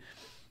movie.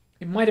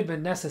 It might have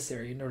been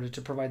necessary in order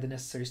to provide the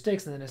necessary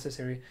stakes and the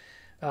necessary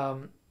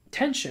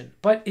tension.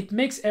 But it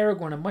makes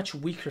Aragorn a much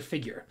weaker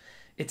figure.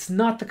 It's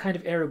not the kind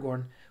of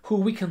Aragorn who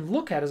we can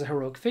look at as a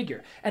heroic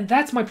figure. And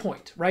that's my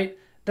point, right?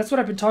 That's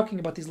what I've been talking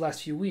about these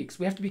last few weeks.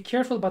 We have to be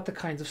careful about the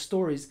kinds of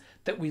stories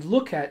that we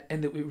look at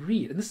and that we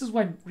read. And this is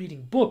why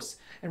reading books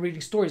and reading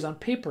stories on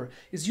paper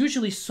is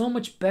usually so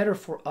much better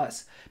for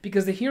us.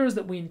 Because the heroes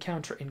that we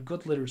encounter in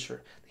good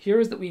literature, the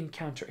heroes that we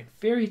encounter in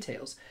fairy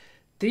tales,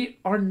 they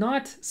are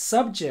not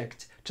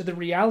subject to the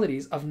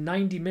realities of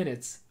 90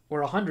 minutes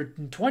or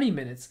 120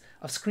 minutes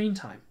of screen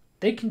time.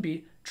 They can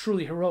be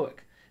truly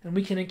heroic. And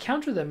we can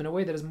encounter them in a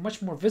way that is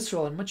much more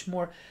visceral and much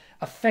more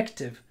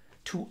effective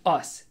to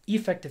us.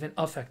 Effective and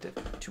affective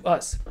to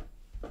us.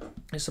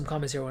 There's some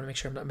comments here. I want to make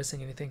sure I'm not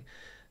missing anything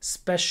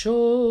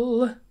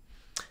special.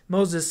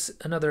 Moses,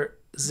 another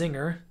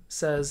zinger,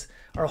 says,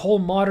 our whole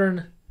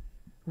modern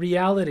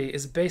reality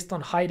is based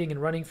on hiding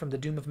and running from the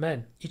doom of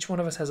men. Each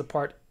one of us has a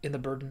part in the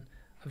burden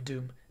of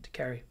doom to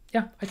carry.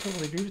 Yeah, I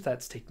totally agree with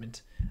that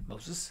statement,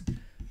 Moses.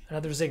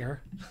 Another zinger.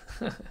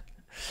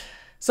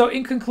 So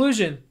in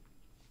conclusion,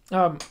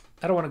 I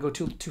don't want to go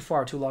too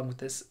far, too long with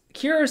this.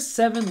 Here are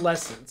 7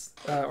 lessons.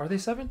 Are they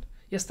 7?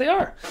 Yes, they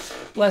are.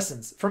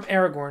 Lessons from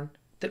Aragorn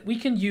that we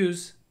can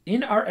use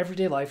in our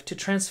everyday life to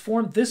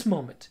transform this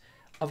moment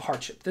of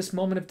hardship, this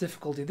moment of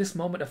difficulty, this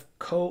moment of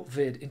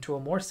COVID into a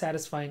more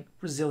satisfying,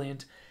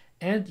 resilient,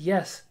 and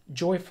yes,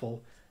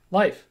 joyful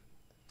life.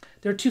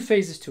 There are 2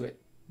 phases to it.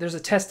 There's a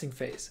testing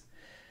phase.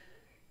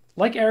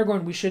 Like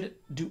Aragorn, we should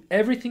do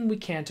everything we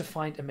can to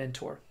find a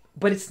mentor,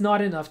 but it's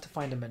not enough to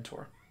find a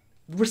mentor.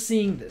 We're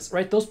seeing this,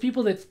 right? Those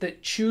people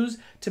that choose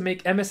to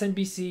make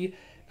MSNBC,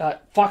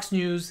 Fox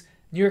News,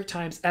 New York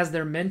Times as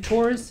their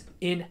mentors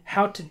in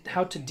how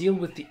to deal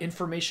with the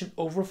information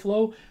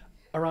overflow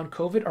around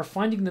COVID are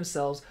finding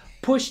themselves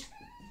pushed,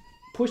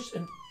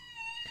 and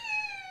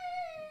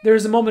there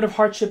is a moment of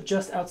hardship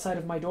just outside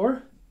of my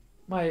door.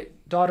 My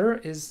daughter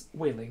is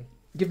wailing.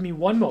 Give me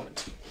one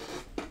moment.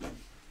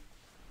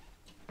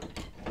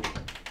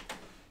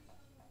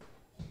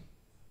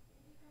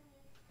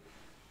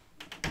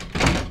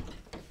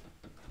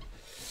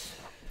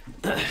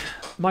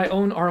 My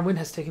own Arwen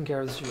has taken care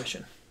of the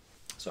situation,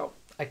 so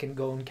I can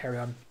go and carry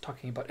on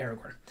talking about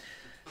Aragorn.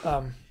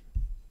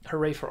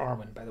 Hooray for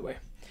Arwen, by the way.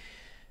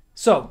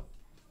 So,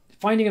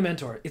 finding a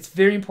mentor. It's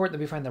very important that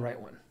we find the right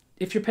one.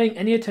 If you're paying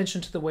any attention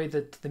to the way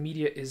that the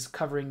media is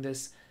covering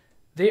this,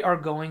 they are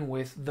going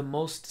with the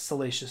most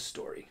salacious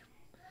story.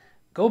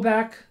 Go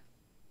back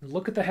and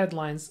look at the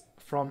headlines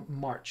from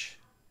March.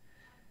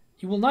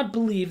 You will not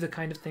believe the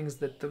kind of things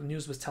that the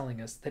news was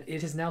telling us, that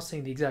it is now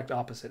saying the exact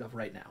opposite of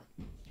right now.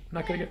 I'm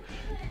not going to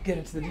get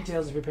into the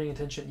details. If you're paying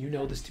attention, you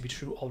know this to be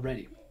true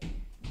already.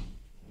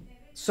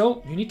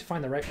 So you need to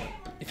find the right one.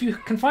 If you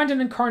can find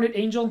an incarnate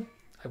angel,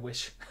 I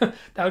wish. That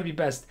would be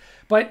best.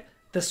 But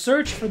the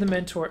search for the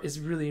mentor is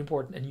really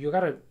important, and you got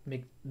to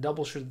make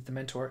double sure that the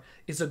mentor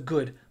is a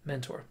good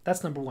mentor.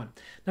 That's number one.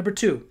 Number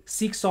two,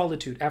 seek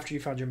solitude after you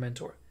found your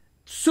mentor.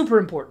 Super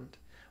important.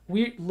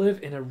 We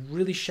live in a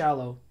really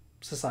shallow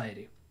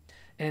society,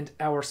 and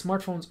our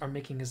smartphones are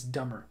making us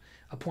dumber.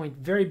 A point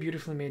very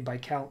beautifully made by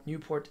Cal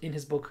Newport in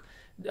his book,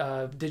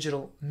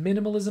 Digital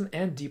Minimalism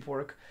and Deep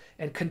Work,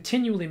 and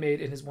continually made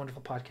in his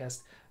wonderful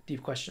podcast,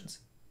 Deep Questions.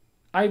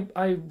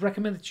 I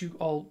recommend that you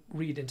all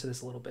read into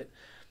this a little bit.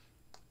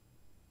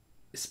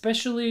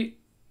 Especially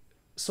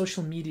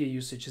social media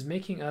usage is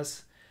making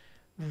us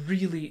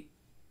really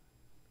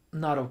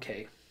not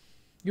okay.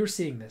 You're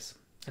seeing this.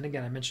 And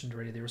again, I mentioned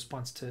already the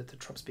response to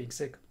Trump's being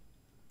sick.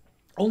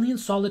 Only in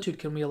solitude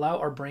can we allow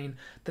our brain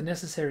the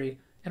necessary,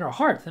 and our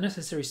heart, the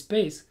necessary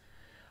space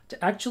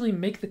to actually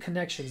make the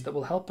connections that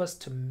will help us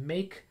to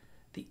make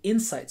the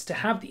insights, to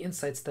have the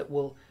insights that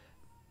will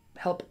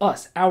help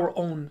us, our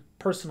own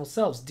personal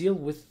selves, deal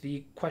with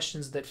the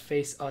questions that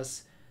face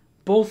us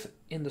both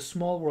in the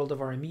small world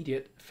of our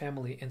immediate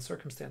family and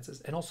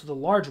circumstances, and also the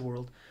large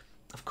world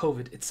of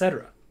COVID,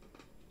 etc.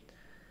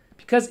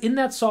 Because in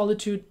that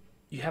solitude,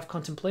 you have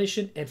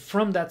contemplation, and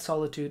from that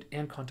solitude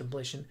and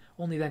contemplation,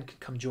 only then can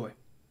come joy.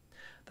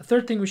 The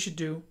third thing we should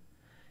do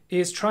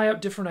is try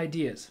out different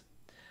ideas,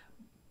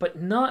 but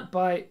not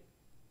by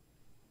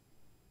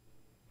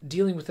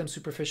dealing with them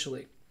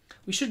superficially.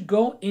 We should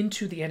go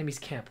into the enemy's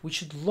camp. We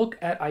should look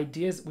at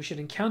ideas. We should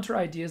encounter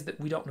ideas that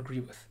we don't agree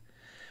with.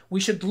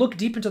 We should look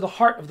deep into the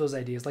heart of those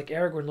ideas, like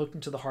Aragorn looked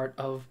into the heart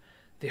of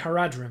the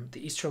Haradrim,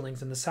 the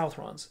Easterlings, and the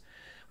Southrons.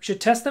 We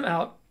should test them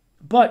out,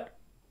 but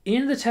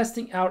in the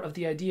testing out of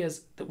the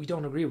ideas that we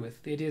don't agree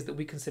with, the ideas that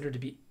we consider to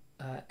be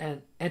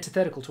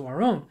antithetical to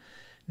our own,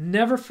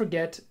 never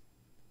forget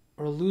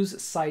or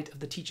lose sight of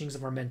the teachings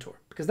of our mentor,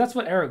 because that's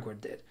what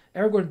Aragorn did.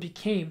 Aragorn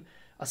became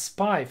a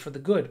spy for the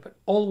good, but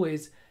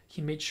always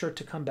he made sure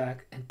to come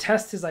back and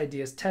test his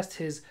ideas, test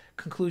his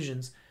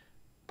conclusions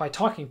by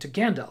talking to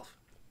Gandalf.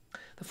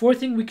 The fourth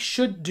thing we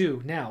should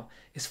do now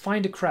is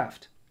find a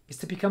craft, is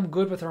to become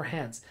good with our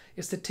hands,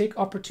 is to take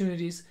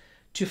opportunities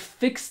to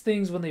fix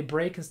things when they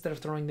break instead of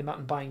throwing them out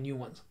and buying new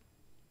ones.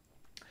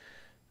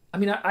 I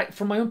mean,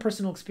 from my own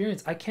personal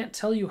experience, I can't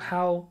tell you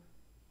how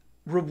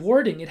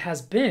rewarding it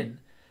has been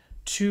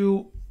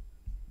to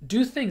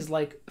do things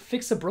like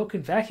fix a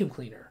broken vacuum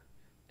cleaner.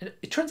 And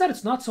it turns out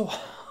it's not so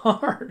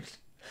hard.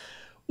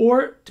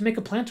 Or to make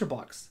a planter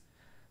box.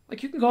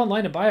 Like, you can go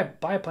online and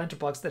buy a planter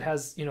box that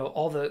has,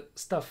 all the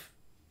stuff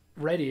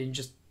ready and you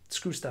just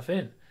screw stuff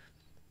in.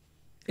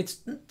 It's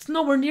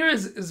nowhere near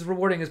as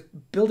rewarding as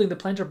building the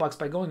planter box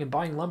by going and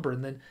buying lumber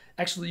and then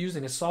actually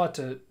using a saw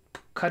to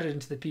cut it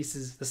into the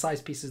pieces, the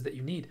size pieces that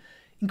you need.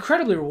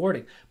 Incredibly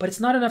rewarding. But it's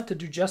not enough to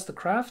do just the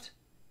craft,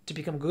 to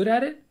become good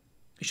at it.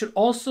 You should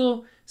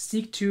also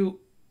seek to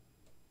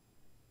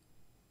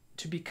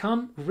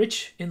become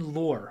rich in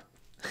lore,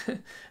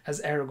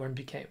 as Aragorn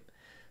became.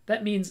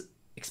 That means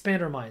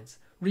expand our minds.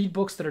 Read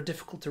books that are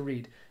difficult to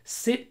read.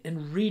 Sit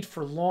and read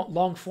for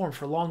long form,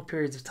 for long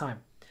periods of time.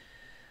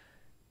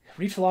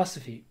 Read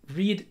philosophy.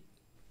 Read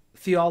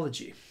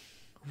theology.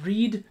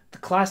 Read the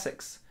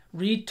classics.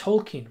 Read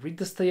Tolkien. Read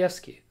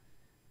Dostoevsky.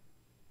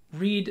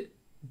 Read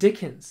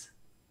Dickens.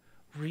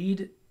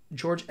 Read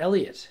George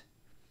Eliot.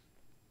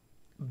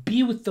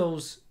 Be with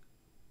those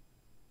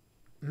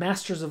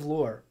masters of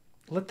lore.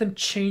 Let them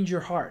change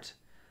your heart,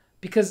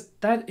 because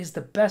that is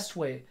the best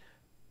way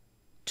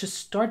to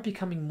start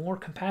becoming more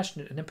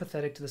compassionate and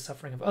empathetic to the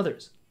suffering of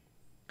others.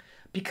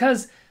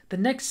 Because the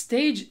next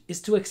stage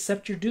is to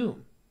accept your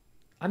doom.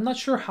 I'm not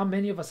sure how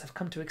many of us have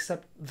come to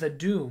accept the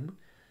doom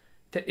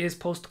that is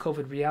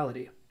post-COVID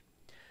reality,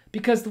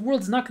 because the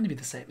world is not going to be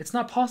the same. It's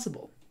not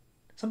possible.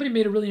 Somebody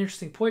made a really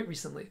interesting point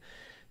recently.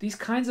 These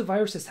kinds of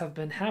viruses have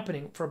been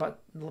happening for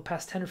about the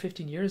past 10 or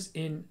 15 years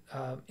in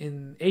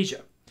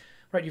Asia.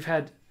 Right? You've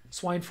had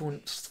swine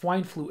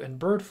flu and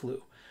bird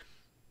flu.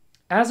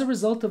 As a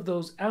result of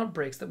those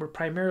outbreaks that were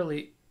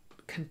primarily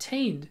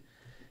contained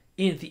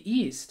in the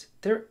East,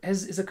 there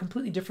is a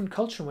completely different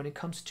culture when it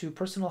comes to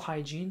personal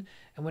hygiene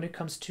and when it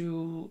comes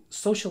to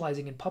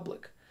socializing in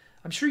public.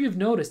 I'm sure you've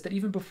noticed that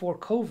even before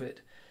COVID,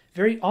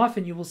 very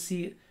often you will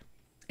see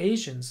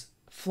Asians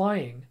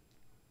flying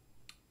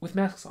with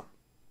masks on.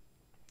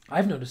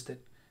 I've noticed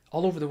it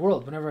all over the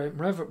world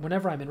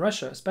whenever I'm in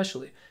Russia,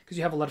 especially because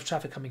you have a lot of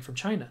traffic coming from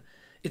China.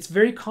 It's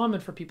very common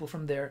for people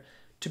from there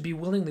to be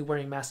willingly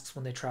wearing masks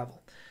when they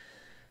travel.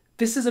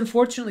 This is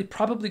unfortunately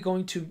probably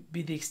going to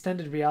be the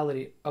extended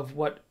reality of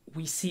what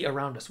we see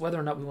around us. Whether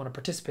or not we want to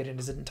participate in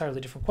is an entirely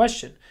different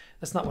question.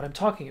 That's not what I'm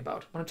talking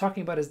about. What I'm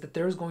talking about is that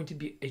there is going to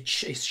be a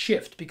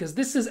shift, because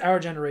this is our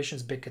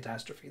generation's big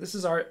catastrophe. This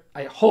is I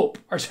hope,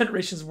 our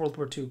generation's World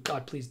War II.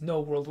 God, please, no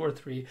World War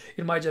III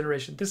in my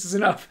generation. This is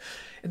enough.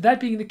 And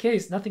that being the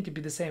case, nothing could be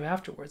the same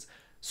afterwards.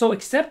 So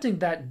accepting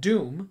that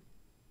doom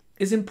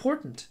is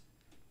important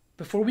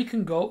before we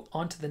can go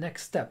on to the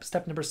next step,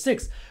 step number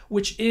 6,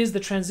 which is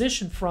the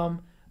transition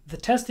from the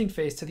testing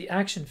phase to the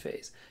action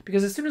phase.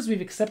 Because as soon as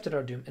we've accepted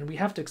our doom, and we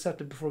have to accept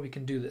it before we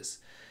can do this,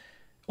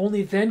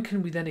 only then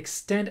can we then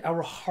extend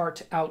our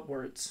heart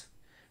outwards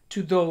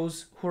to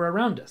those who are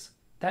around us.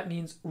 That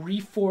means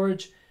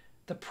reforge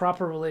the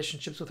proper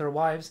relationships with our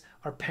wives,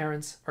 our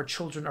parents, our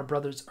children, our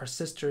brothers, our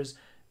sisters,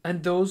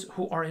 and those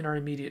who are in our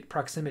immediate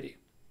proximity.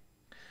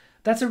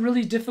 That's a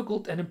really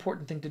difficult and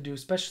important thing to do,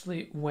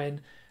 especially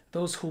when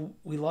those who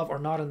we love are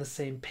not on the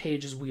same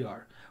page as we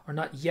are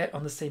not yet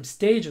on the same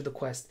stage of the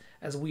quest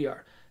as we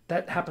are.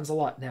 That happens a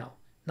lot now.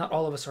 Not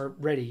all of us are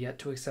ready yet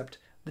to accept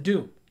the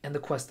doom and the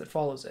quest that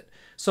follows it.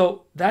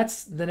 So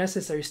that's the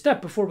necessary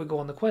step. Before we go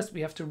on the quest,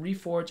 we have to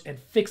reforge and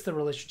fix the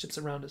relationships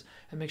around us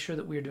and make sure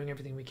that we are doing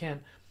everything we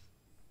can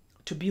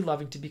to be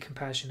loving, to be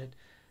compassionate,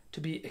 to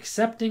be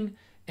accepting,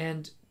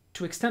 and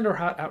to extend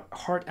our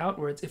heart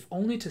outwards, if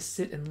only to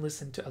sit and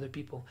listen to other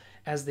people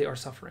as they are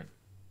suffering.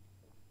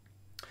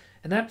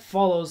 And that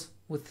follows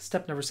with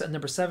step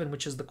number 7,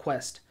 which is the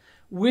quest.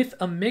 With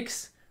a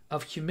mix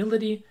of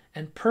humility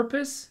and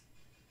purpose,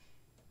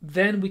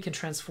 then we can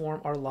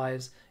transform our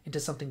lives into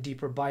something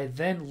deeper by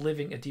then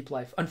living a deep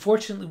life.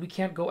 Unfortunately, we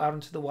can't go out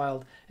into the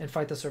wild and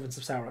fight the servants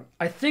of Sauron.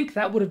 I think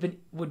that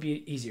would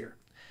be easier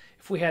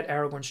if we had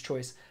Aragorn's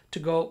choice to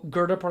go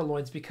gird up our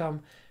loins,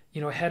 become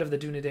head of the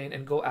Dunedain,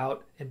 and go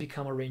out and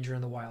become a ranger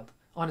in the wild.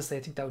 Honestly, I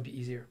think that would be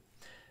easier.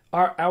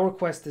 Our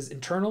quest is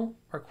internal.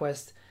 Our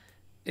quest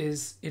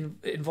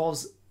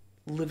involves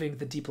living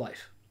the deep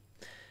life.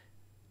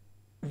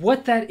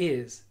 What that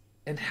is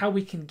and how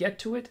we can get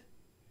to it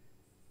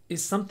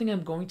is something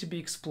I'm going to be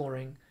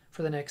exploring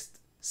for the next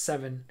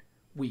 7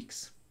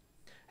 weeks.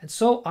 And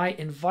so I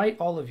invite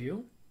all of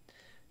you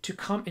to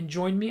come and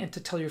join me and to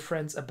tell your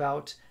friends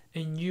about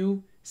a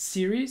new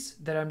series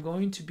that I'm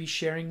going to be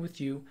sharing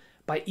with you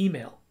by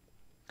email.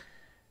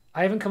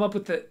 I haven't come up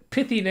with the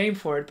pithy name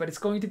for it, but it's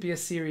going to be a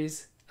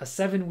series, a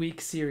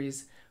 7-week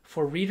series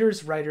for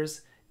readers,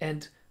 writers,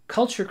 and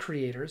culture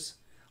creators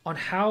on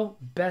how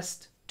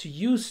best to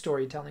use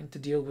storytelling to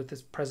deal with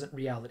this present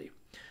reality.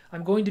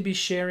 I'm going to be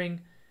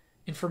sharing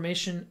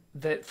information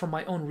that from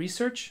my own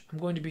research. I'm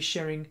going to be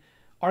sharing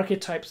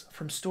archetypes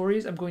from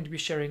stories. I'm going to be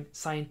sharing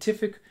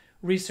scientific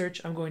research.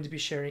 I'm going to be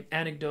sharing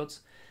anecdotes.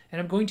 And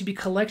I'm going to be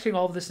collecting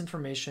all of this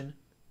information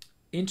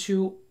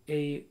into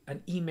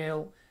an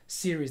email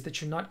series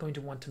that you're not going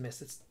to want to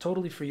miss. It's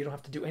totally free. You don't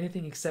have to do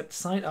anything except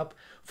sign up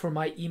for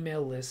my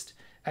email list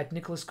at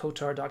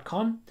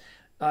nicholaskotar.com.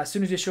 As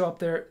soon as you show up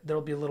there,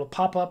 there'll be a little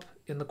pop-up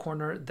in the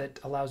corner that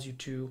allows you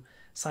to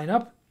sign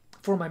up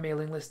for my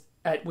mailing list,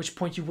 at which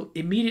point you will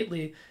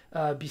immediately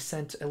be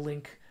sent a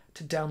link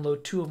to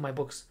download 2 of my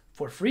books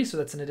for free. So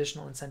that's an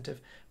additional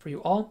incentive for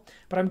you all.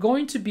 But I'm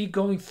going to be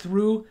going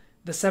through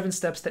the 7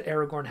 steps that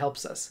Aragorn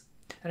helps us.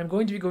 And I'm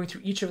going to be going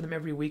through each of them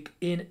every week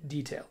in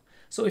detail.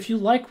 So if you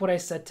like what I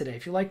said today,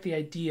 if you like the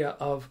idea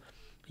of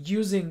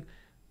using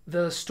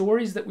the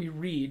stories that we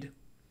read,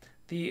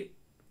 the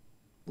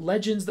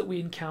legends that we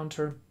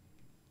encounter,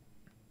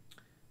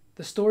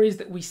 the stories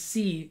that we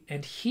see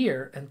and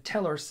hear and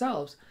tell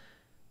ourselves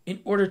in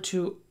order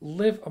to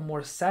live a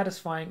more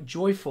satisfying,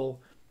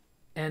 joyful,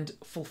 and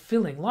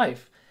fulfilling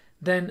life,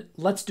 then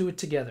let's do it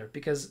together,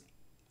 because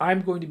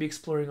I'm going to be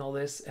exploring all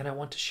this and I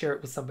want to share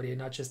it with somebody and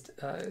not just,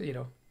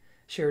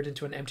 share it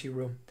into an empty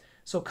room.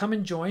 So come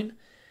and join.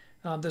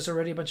 There's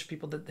already a bunch of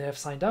people that have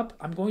signed up.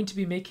 I'm going to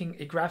be making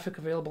a graphic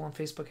available on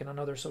Facebook and on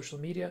other social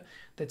media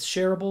that's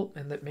shareable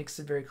and that makes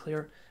it very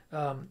clear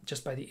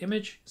just by the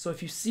image. So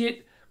if you see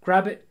it,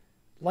 grab it,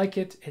 like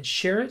it, and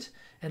share it,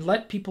 and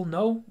let people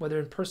know, whether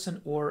in person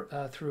or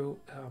through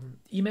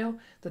email,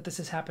 that this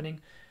is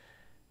happening.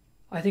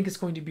 I think it's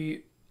going to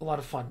be a lot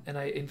of fun, and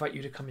I invite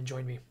you to come and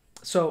join me.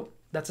 So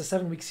that's a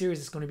 7-week series.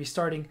 It's going to be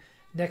starting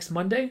next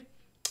Monday.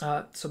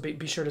 So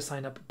be sure to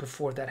sign up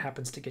before that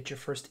happens to get your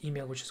first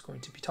email, which is going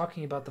to be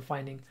talking about the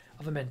finding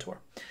of a mentor.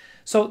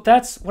 So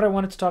that's what I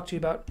wanted to talk to you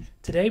about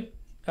today.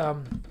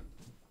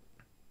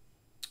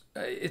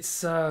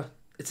 It's an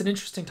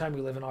interesting time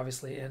we live in,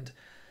 obviously, and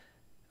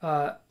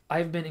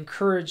I've been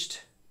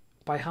encouraged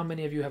by how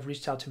many of you have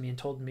reached out to me and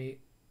told me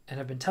and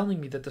have been telling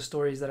me that the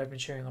stories that I've been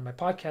sharing on my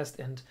podcast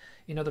and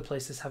in other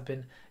places have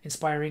been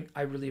inspiring.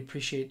 I really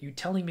appreciate you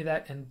telling me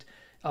that. And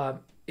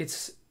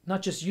it's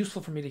not just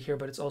useful for me to hear,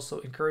 but it's also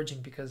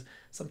encouraging, because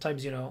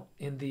sometimes,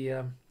 in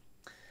the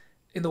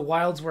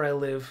wilds where I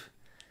live,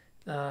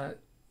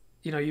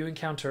 you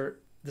encounter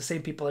the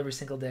same people every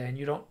single day, and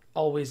you don't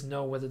always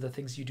know whether the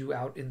things you do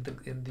out in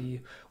the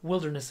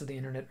wilderness of the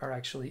internet are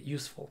actually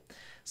useful.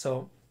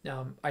 So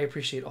I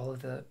appreciate all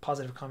of the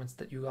positive comments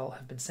that you all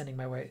have been sending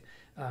my way.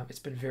 It's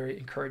been very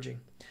encouraging.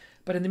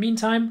 But in the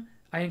meantime,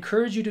 I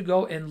encourage you to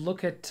go and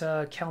look at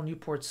Cal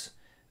Newport's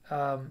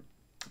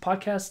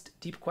podcast,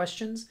 Deep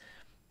Questions,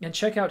 and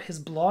check out his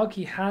blog.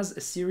 He has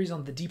a series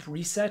on the Deep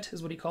Reset,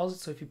 is what he calls it.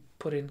 So if you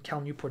put in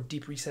Cal Newport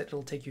Deep Reset,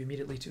 it'll take you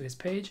immediately to his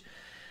page.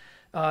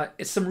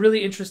 It's some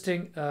really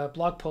interesting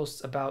blog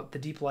posts about the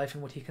deep life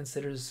and what he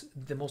considers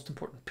the most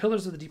important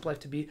pillars of the deep life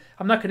to be.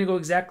 I'm not going to go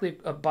exactly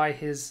by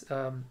his,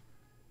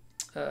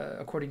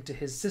 according to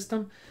his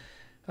system.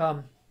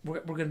 We're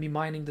going to be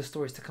mining the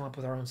stories to come up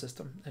with our own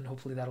system, and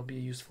hopefully that'll be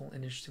a useful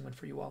and interesting one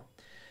for you all.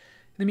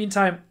 In the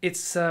meantime,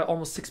 it's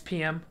almost 6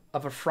 p.m.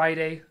 of a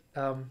Friday.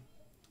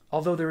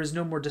 Although there is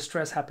no more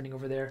distress happening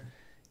over there,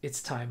 it's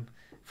time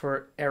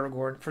for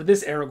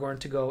this Aragorn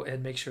to go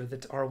and make sure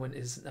that Arwen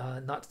is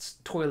not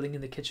toiling in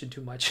the kitchen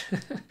too much.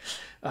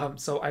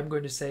 So I'm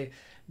going to say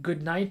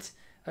good night.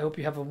 I hope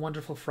you have a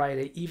wonderful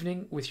Friday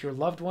evening with your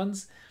loved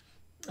ones,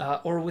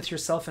 or with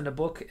yourself and a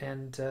book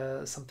and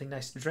something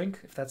nice to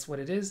drink, if that's what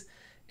it is.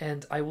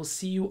 And I will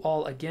see you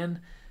all again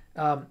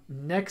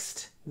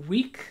next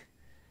week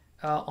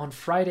on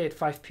Friday at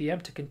 5 p.m.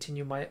 to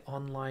continue my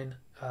online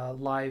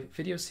live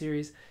video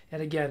series.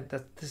 And again,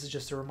 this is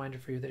just a reminder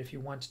for you that if you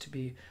want to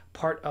be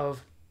part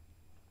of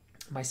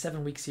my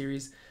 7-week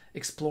series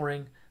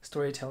exploring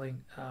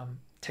storytelling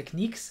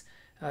techniques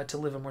to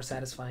live a more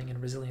satisfying and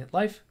resilient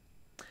life,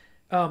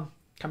 come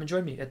and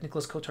join me at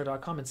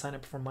nicholaskotar.com and sign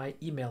up for my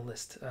email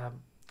list.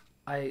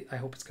 I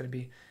hope it's going to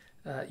be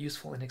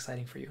useful and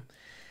exciting for you.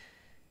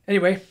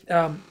 Anyway,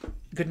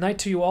 good night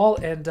to you all,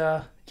 and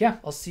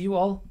I'll see you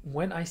all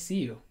when I see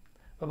you.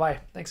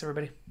 Bye-bye. Thanks,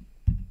 everybody.